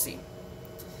misspeaking, we'll see.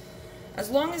 As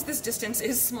long as this distance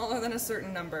is smaller than a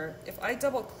certain number, if I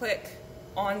double click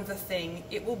on the thing,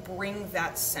 it will bring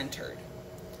that centered.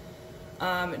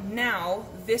 Now,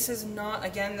 this is not,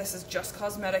 again, this is just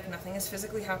cosmetic, nothing is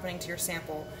physically happening to your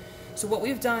sample. So what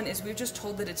we've done is we've just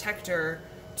told the detector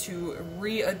to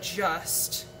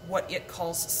readjust what it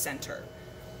calls center.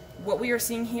 What we are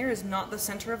seeing here is not the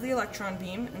center of the electron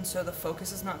beam, and so the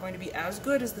focus is not going to be as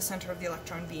good as the center of the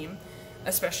electron beam,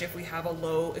 especially if we have a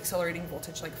low accelerating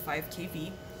voltage like 5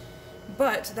 kV.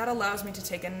 But that allows me to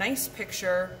take a nice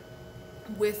picture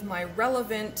with my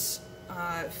relevant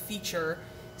feature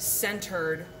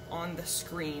centered on the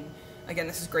screen. Again,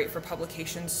 this is great for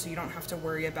publications, so you don't have to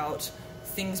worry about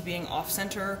things being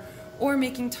off-center or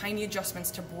making tiny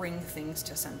adjustments to bring things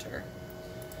to center.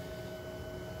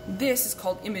 This is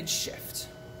called image shift.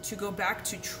 To go back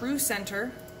to true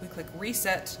center, we click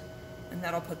reset, and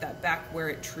that'll put that back where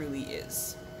it truly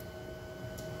is.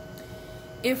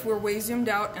 If we're way zoomed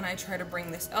out and I try to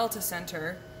bring this L to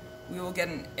center, we will get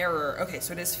an error. Okay,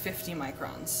 so it is 50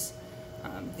 microns.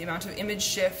 The amount of image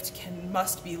shift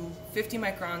must be 50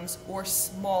 microns or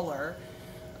smaller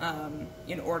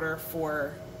in order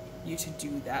for you to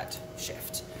do that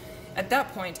shift. At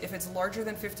that point, if it's larger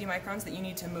than 50 microns that you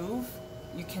need to move,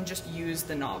 you can just use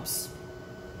the knobs.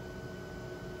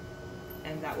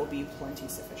 And that will be plenty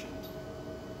sufficient.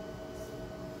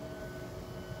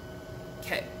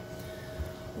 Okay.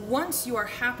 Once you are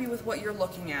happy with what you're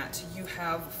looking at, you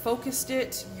have focused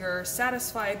it, you're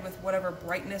satisfied with whatever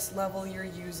brightness level you're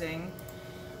using,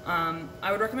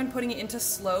 I would recommend putting it into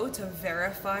slow to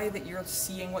verify that you're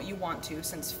seeing what you want to,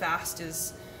 since fast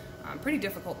is pretty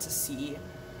difficult to see.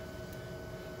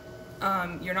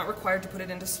 You're not required to put it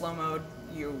into slow mode,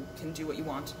 you can do what you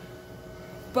want.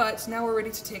 But now we're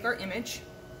ready to take our image.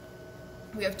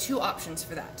 We have two options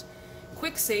for that.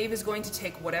 Quick save is going to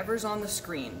take whatever's on the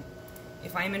screen.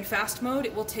 If I am in fast mode,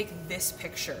 it will take this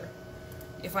picture.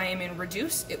 If I am in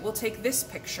reduce, it will take this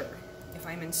picture. If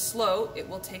I'm in slow, it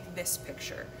will take this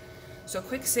picture. So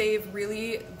quick save,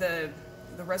 really, the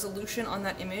resolution on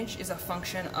that image is a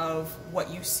function of what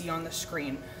you see on the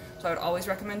screen. So I would always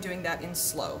recommend doing that in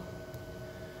slow.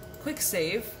 Quick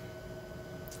save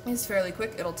is fairly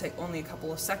quick. It'll take only a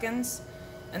couple of seconds,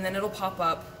 and then it'll pop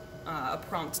up a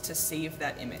prompt to save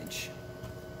that image.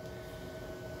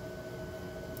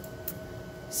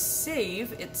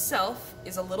 Save itself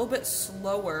is a little bit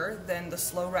slower than the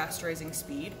slow rasterizing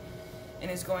speed and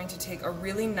is going to take a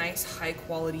really nice high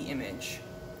quality image.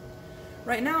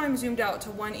 Right now I'm zoomed out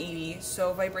to 180,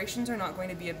 so vibrations are not going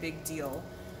to be a big deal.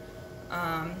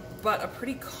 But a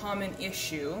pretty common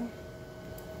issue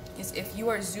is if you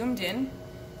are zoomed in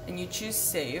and you choose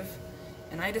save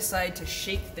and I decide to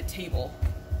shake the table,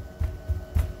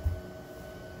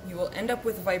 you will end up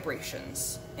with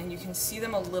vibrations, and you can see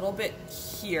them a little bit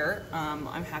here.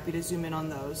 I'm happy to zoom in on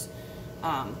those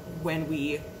when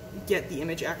we get the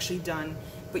image actually done,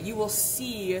 but you will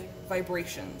see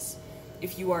vibrations.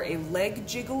 If you are a leg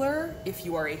jiggler, if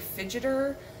you are a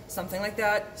fidgeter, something like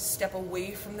that, step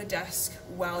away from the desk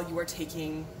while you are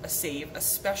taking a save,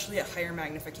 especially at higher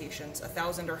magnifications,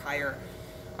 1000 or higher.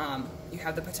 You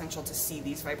have the potential to see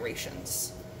these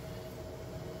vibrations.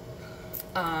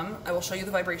 I will show you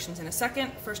the vibrations in a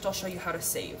second. First, I'll show you how to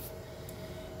save.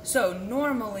 So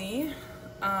normally,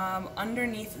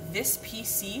 underneath this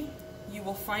PC, you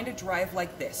will find a drive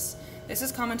like this. This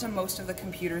is common to most of the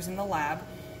computers in the lab.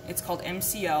 It's called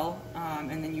MCL,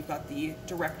 and then you've got the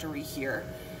directory here.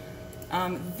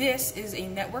 This is a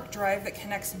network drive that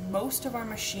connects most of our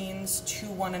machines to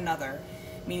one another,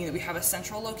 meaning that we have a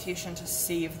central location to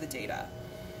save the data.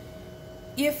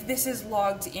 If this is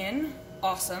logged in,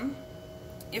 awesome.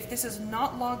 If this is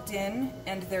not logged in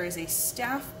and there is a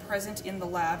staff present in the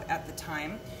lab at the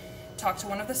time, talk to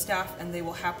one of the staff and they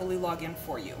will happily log in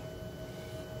for you.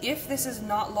 If this is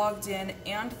not logged in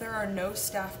and there are no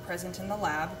staff present in the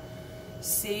lab,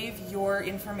 save your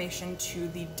information to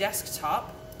the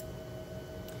desktop.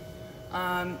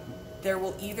 There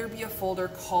will either be a folder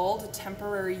called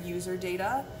temporary user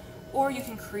data, or you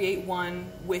can create one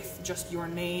with just your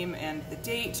name and the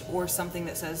date, or something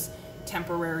that says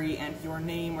temporary and your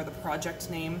name or the project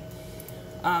name.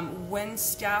 When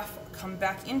staff come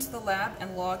back into the lab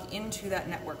and log into that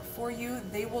network for you,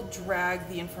 they will drag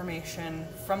the information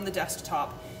from the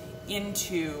desktop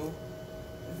into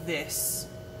this,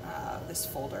 this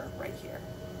folder right here.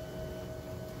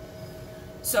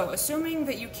 So assuming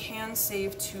that you can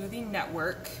save to the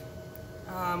network,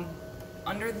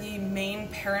 under the main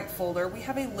parent folder, we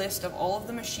have a list of all of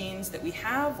the machines that we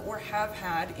have or have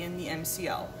had in the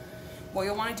MCL. What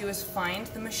you'll want to do is find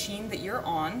the machine that you're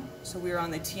on. So we're on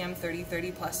the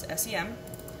TM3030 Plus SEM.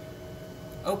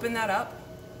 Open that up.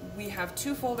 We have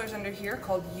two folders under here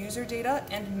called user data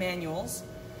and manuals.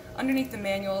 Underneath the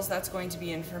manuals, that's going to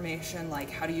be information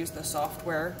like how to use the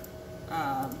software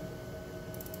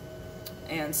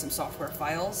and some software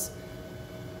files.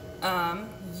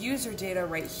 User data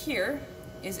right here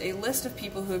is a list of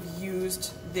people who have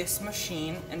used this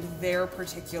machine and their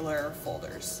particular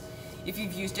folders. If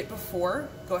you've used it before,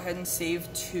 go ahead and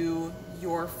save to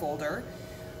your folder.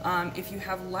 If you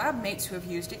have lab mates who have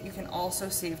used it, you can also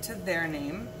save to their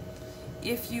name.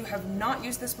 If you have not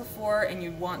used this before and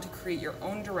you want to create your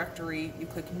own directory, you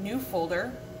click New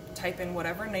Folder, type in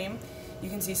whatever name.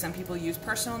 You can see some people use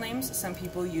personal names, some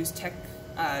people use tech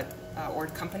or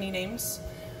company names.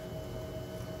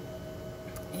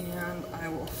 And I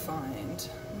will find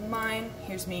mine.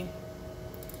 Here's me.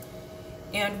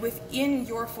 And within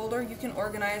your folder, you can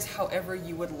organize however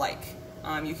you would like.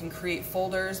 You can create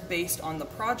folders based on the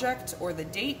project or the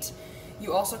date.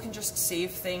 You also can just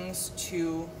save things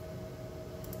to,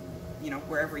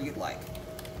 wherever you'd like.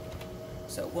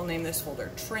 So we'll name this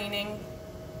folder Training.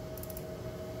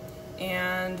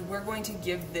 And we're going to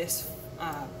give this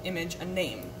image a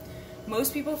name.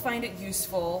 Most people find it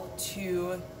useful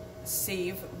to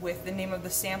save with the name of the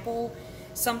sample,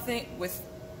 something with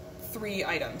 3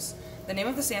 items. The name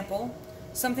of the sample,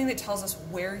 something that tells us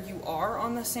where you are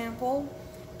on the sample,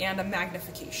 and a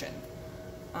magnification.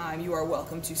 You are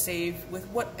welcome to save with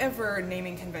whatever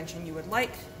naming convention you would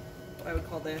like. I would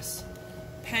call this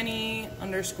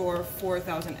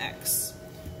penny_4000x.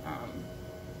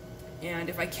 And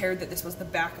if I cared that this was the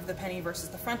back of the penny versus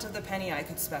the front of the penny, I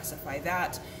could specify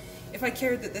that. If I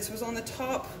cared that this was on the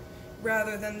top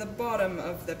rather than the bottom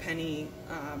of the penny,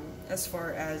 as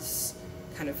far as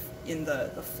kind of in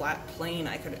the flat plane,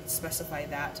 I could specify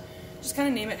that. Just kind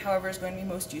of name it however is going to be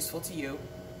most useful to you,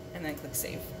 and then click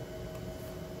Save.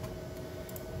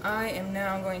 I am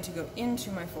now going to go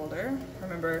into my folder.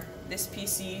 Remember, this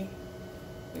PC,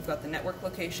 we've got the network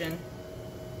location.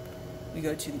 We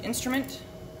go to the instrument.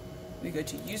 We go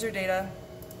to user data.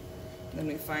 Then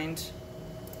we find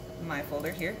my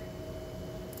folder here.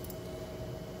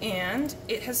 And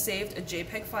it has saved a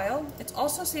JPEG file. It's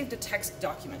also saved a text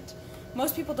document.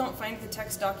 Most people don't find the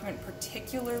text document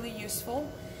particularly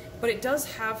useful, but it does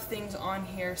have things on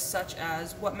here such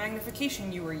as what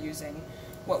magnification you were using,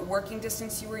 what working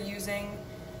distance you were using,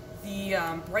 the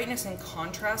brightness and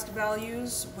contrast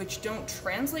values, which don't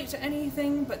translate to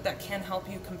anything, but that can help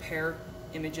you compare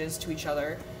images to each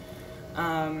other.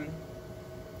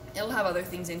 It'll have other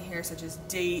things in here such as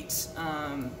date,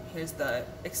 here's the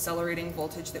accelerating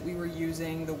voltage that we were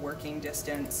using, the working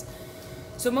distance.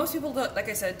 So most people, like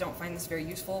I said, don't find this very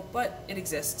useful, but it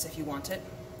exists if you want it.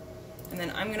 And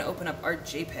then I'm going to open up our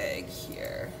JPEG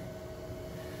here.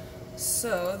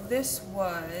 So this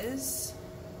was,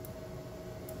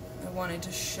 I wanted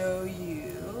to show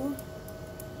you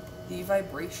the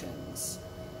vibrations.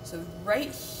 So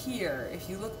right here, if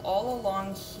you look all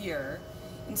along here,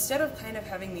 instead of kind of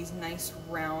having these nice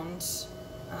round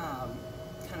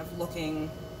kind of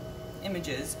looking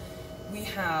images, we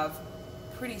have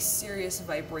pretty serious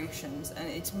vibrations, and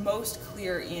it's most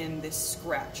clear in this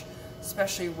scratch,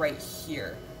 especially right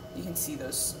here. You can see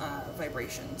those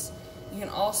vibrations. You can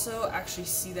also actually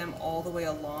see them all the way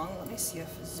along. Let me see if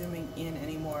zooming in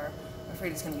anymore. I'm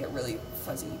afraid it's going to get really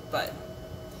fuzzy, but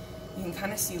you can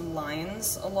kind of see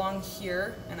lines along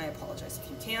here, and I apologize if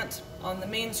you can't. On the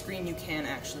main screen you can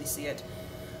actually see it,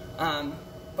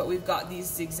 but we've got these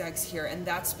zigzags here, and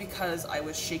that's because I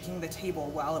was shaking the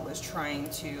table while it was trying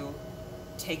to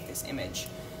take this image.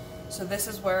 So this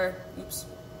is where, oops,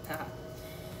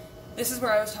 this is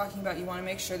where I was talking about you want to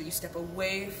make sure that you step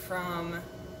away from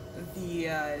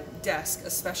the desk,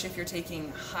 especially if you're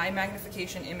taking high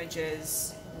magnification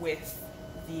images with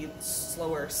the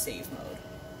slower save mode.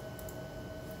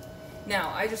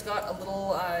 Now, I just got a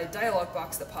little dialog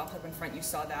box that popped up in front. You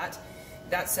saw that.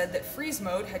 That said that freeze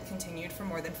mode had continued for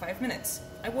more than 5 minutes.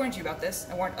 I warned you about this.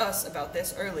 I warned us about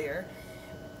this earlier.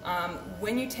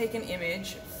 When you take an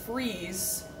image,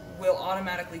 freeze will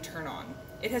automatically turn on.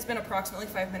 It has been approximately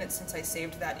 5 minutes since I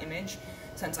saved that image,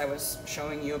 since I was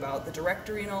showing you about the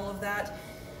directory and all of that.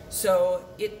 So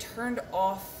it turned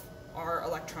off our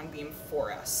electron beam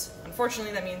for us.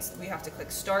 Unfortunately, that means we have to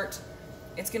click Start.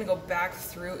 It's going to go back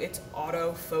through its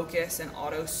auto focus and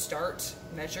auto start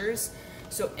measures.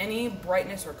 So any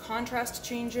brightness or contrast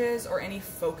changes or any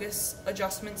focus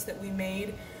adjustments that we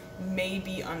made may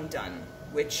be undone,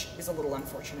 which is a little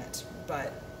unfortunate,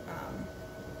 but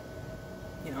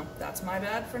you know, that's my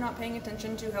bad for not paying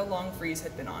attention to how long freeze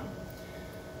had been on.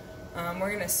 We're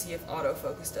going to see if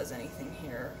autofocus does anything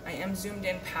here. I am zoomed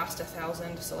in past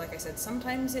 1000, so like I said,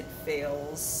 sometimes it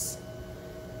fails.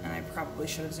 And I probably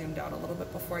should have zoomed out a little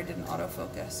bit before I did an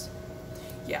autofocus.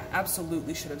 Yeah,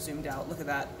 absolutely should have zoomed out. Look at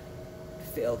that.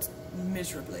 Failed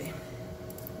miserably.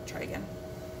 Try again.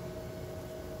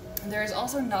 There is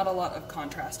also not a lot of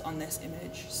contrast on this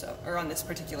image, or on this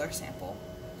particular sample.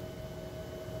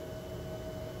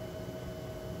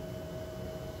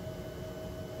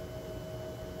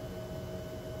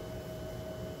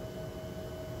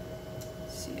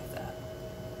 See if that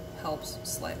helps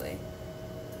slightly.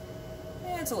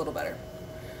 Yeah, it's a little better.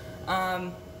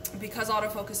 Because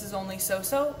autofocus is only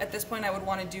so-so, at this point I would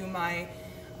want to do my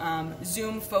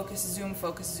zoom, focus, zoom,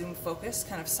 focus, zoom, focus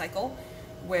kind of cycle,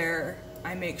 where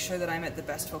I make sure that I'm at the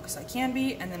best focus I can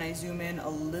be, and then I zoom in a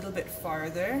little bit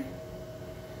farther,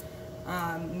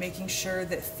 making sure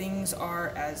that things are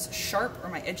as sharp, or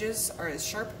my edges are as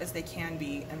sharp as they can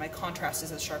be, and my contrast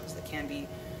is as sharp as they can be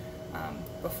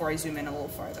before I zoom in a little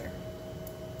farther.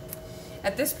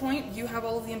 At this point, you have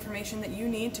all of the information that you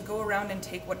need to go around and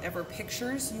take whatever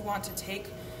pictures you want to take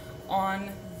on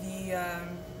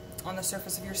the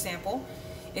surface of your sample.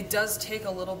 It does take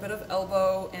a little bit of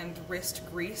elbow and wrist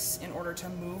grease in order to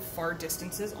move far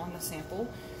distances on the sample.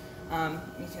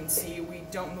 You can see we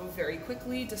don't move very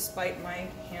quickly despite my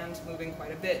hand moving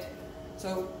quite a bit.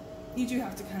 So you do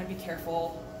have to kind of be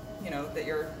careful, you know, that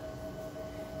you're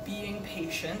being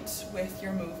patient with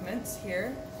your movements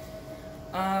here.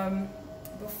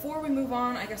 Before we move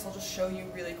on, I guess I'll just show you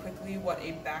really quickly what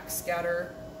a backscatter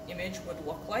image would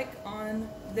look like on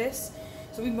this.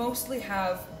 So we mostly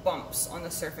have bumps on the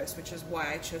surface, which is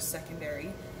why I chose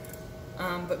secondary.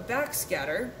 But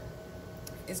backscatter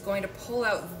is going to pull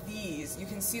out these. You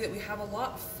can see that we have a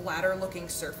lot flatter looking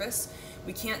surface.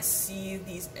 We can't see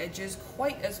these edges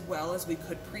quite as well as we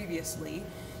could previously.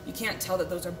 You can't tell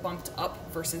that those are bumped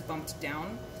up versus bumped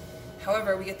down.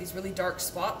 However, we get these really dark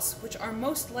spots, which are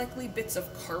most likely bits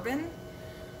of carbon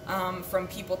from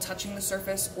people touching the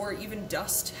surface, or even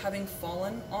dust having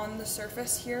fallen on the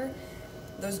surface here.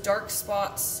 Those dark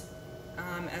spots,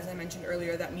 as I mentioned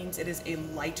earlier, that means it is a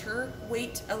lighter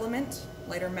weight element,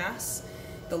 lighter mass.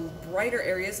 The brighter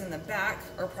areas in the back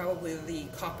are probably the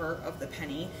copper of the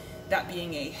penny. That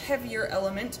being a heavier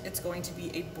element, it's going to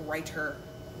be a brighter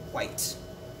white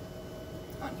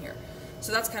on here.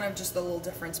 So that's kind of just the little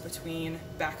difference between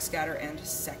backscatter and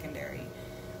secondary.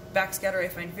 Backscatter I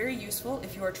find very useful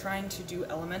if you are trying to do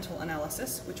elemental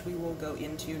analysis, which we will go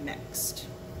into next.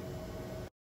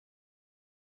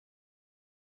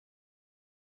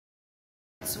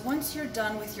 So once you're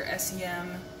done with your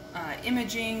SEM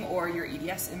imaging or your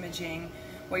EDS imaging,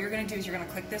 what you're going to do is you're going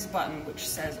to click this button which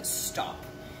says stop.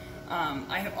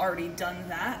 I have already done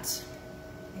that.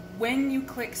 When you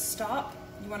click stop,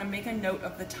 you want to make a note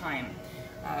of the time.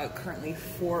 Currently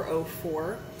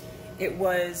 4:04. It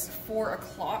was 4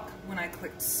 o'clock when I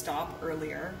clicked stop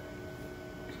earlier.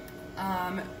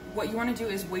 What you want to do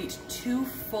is wait 2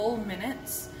 full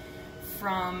minutes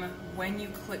from when you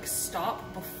click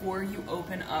stop before you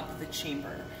open up the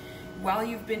chamber. While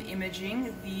you've been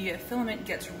imaging, the filament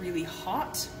gets really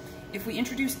hot. If we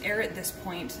introduce air at this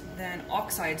point, then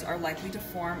oxides are likely to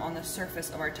form on the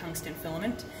surface of our tungsten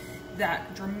filament.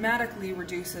 That dramatically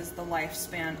reduces the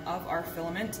lifespan of our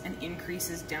filament and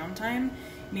increases downtime,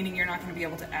 meaning you're not going to be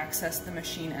able to access the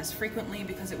machine as frequently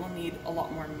because it will need a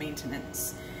lot more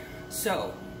maintenance.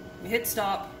 So we hit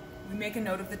stop, we make a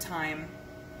note of the time.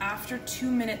 After 2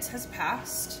 minutes has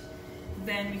passed,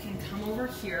 then we can come over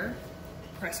here,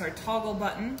 press our toggle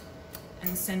button,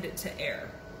 and send it to air.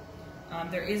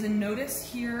 There is a notice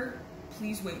here,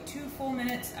 please wait 2 full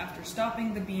minutes after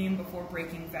stopping the beam before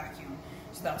breaking vacuum.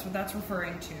 So that's what that's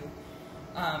referring to.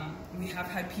 We have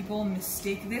had people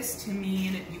mistake this to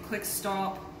mean you click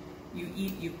stop,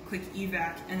 you click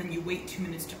evac, and then you wait 2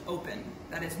 minutes to open.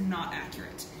 That is not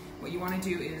accurate. What you want to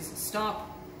do is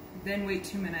stop, then wait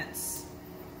 2 minutes,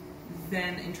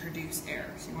 then introduce air.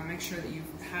 So you want to make sure that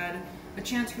you've had a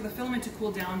chance for the filament to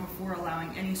cool down before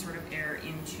allowing any sort of air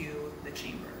into the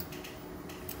chamber.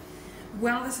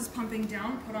 While this is pumping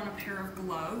down, put on a pair of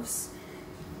gloves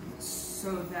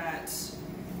so that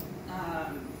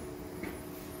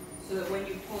when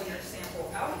you pull your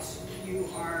sample out, you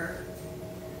are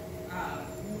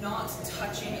not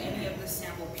touching any of the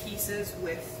sample pieces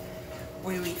with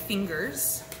oily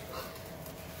fingers.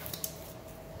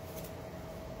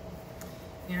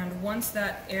 And once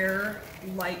that air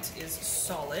light is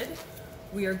solid,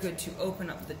 we are good to open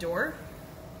up the door,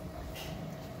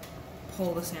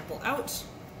 pull the sample out,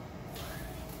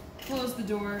 close the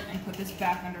door, and put this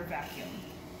back under vacuum.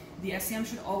 The SEM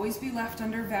should always be left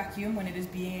under vacuum when it is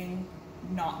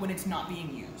when it's not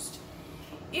being used.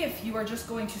 If you are just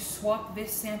going to swap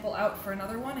this sample out for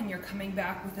another one and you're coming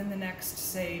back within the next,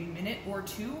 say, minute or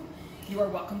two, you are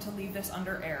welcome to leave this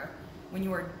under air. When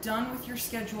you are done with your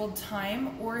scheduled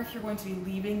time, or if you're going to be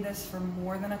leaving this for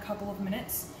more than a couple of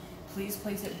minutes, please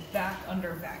place it back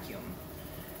under vacuum.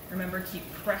 Remember, keep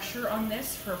pressure on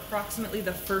this for approximately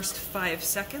the first 5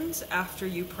 seconds after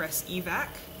you press evac.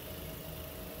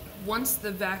 Once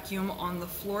the vacuum on the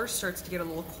floor starts to get a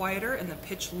little quieter and the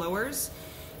pitch lowers,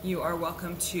 you are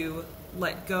welcome to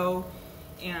let go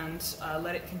and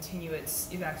let it continue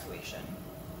its evacuation.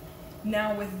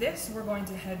 Now with this, we're going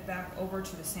to head back over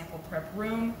to the sample prep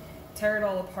room, tear it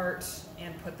all apart,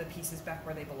 and put the pieces back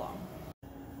where they belong.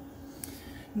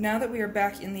 Now that we are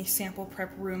back in the sample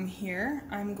prep room here,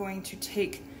 I'm going to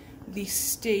take the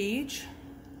stage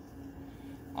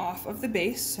off of the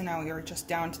base. So now we are just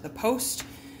down to the post,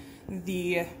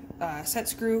 the set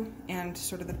screw, and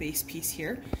sort of the base piece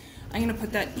here. I'm going to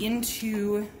put that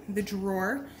into the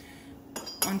drawer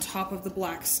on top of the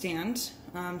black stand.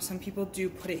 Some people do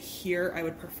put it here. I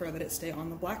would prefer that it stay on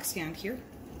the black stand here.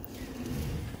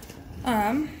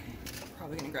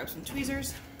 Probably going to grab some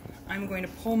tweezers. I'm going to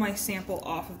pull my sample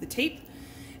off of the tape.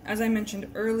 As I mentioned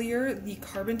earlier, the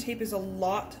carbon tape is a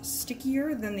lot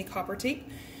stickier than the copper tape.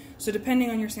 So depending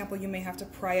on your sample, you may have to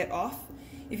pry it off.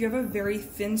 If you have a very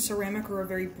thin ceramic or a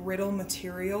very brittle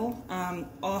material,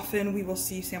 often we will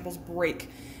see samples break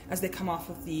as they come off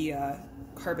of the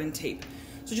carbon tape.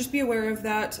 So just be aware of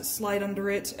that. Slide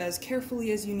under it as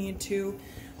carefully as you need to.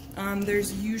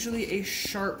 There's usually a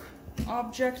sharp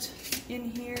object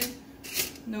in here.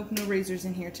 Nope, no razors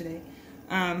in here today.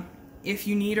 If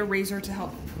you need a razor to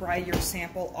help pry your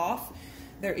sample off,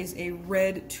 there is a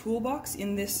red toolbox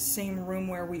in this same room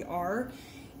where we are,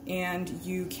 and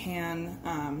you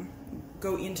can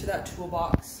go into that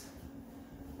toolbox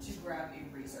to grab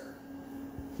a razor.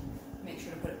 Make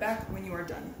sure to put it back when you are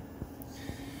done.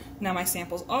 Now my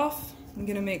sample's off. I'm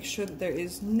going to make sure that there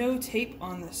is no tape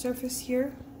on the surface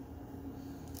here.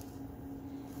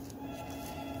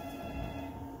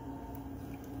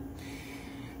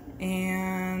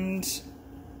 And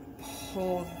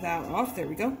pull that off. There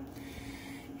we go.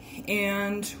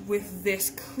 And with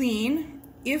this clean,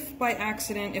 if by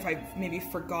accident, if I maybe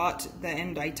forgot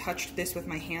and I touched this with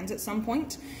my hands at some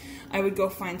point, I would go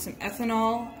find some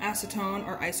ethanol, acetone,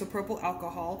 or isopropyl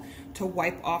alcohol to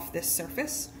wipe off this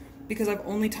surface. Because I've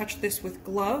only touched this with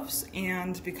gloves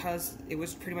and because it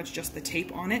was pretty much just the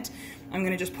tape on it, I'm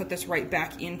going to just put this right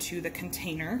back into the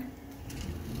container.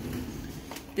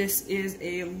 This is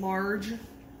a large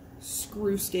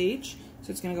screw stage,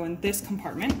 so it's going to go in this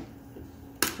compartment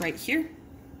right here.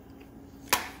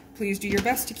 Please do your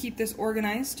best to keep this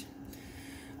organized.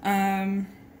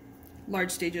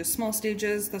 Large stages, small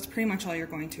stages, that's pretty much all you're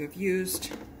going to have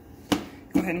used.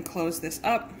 Go ahead and close this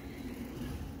up.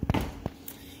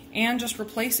 And just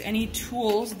replace any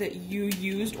tools that you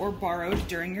used or borrowed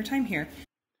during your time here.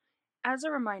 As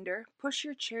a reminder, push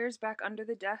your chairs back under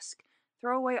the desk,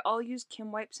 throw away all used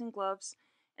Kim wipes and gloves,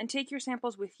 and take your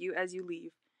samples with you as you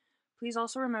leave. Please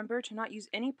also remember to not use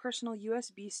any personal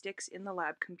USB sticks in the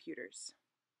lab computers.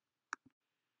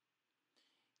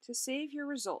 To save your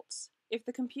results, if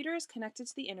the computer is connected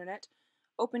to the internet,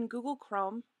 open Google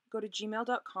Chrome, go to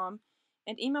gmail.com,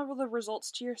 and email the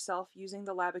results to yourself using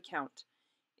the lab account.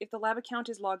 If the lab account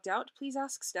is logged out, please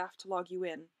ask staff to log you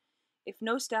in. If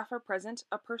no staff are present,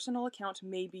 a personal account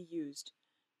may be used.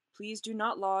 Please do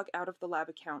not log out of the lab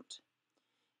account.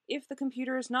 If the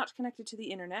computer is not connected to the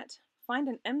internet, find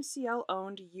an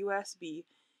MCL-owned USB,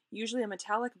 usually a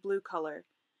metallic blue color.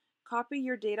 Copy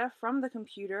your data from the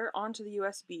computer onto the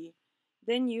USB.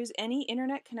 Then use any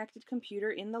internet-connected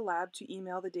computer in the lab to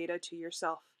email the data to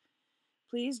yourself.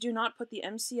 Please do not put the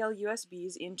MCL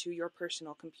USBs into your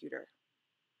personal computer.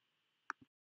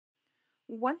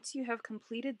 Once you have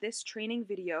completed this training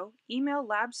video, email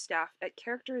lab staff at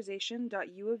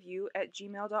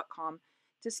characterization.uofu@gmail.com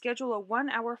to schedule a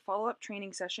 1-hour follow-up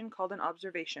training session called an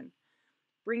observation.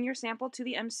 Bring your sample to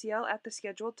the MCL at the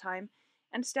scheduled time,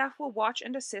 and staff will watch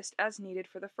and assist as needed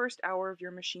for the first hour of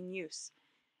your machine use.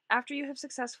 After you have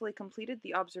successfully completed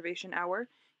the observation hour,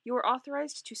 you are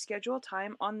authorized to schedule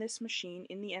time on this machine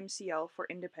in the MCL for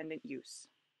independent use.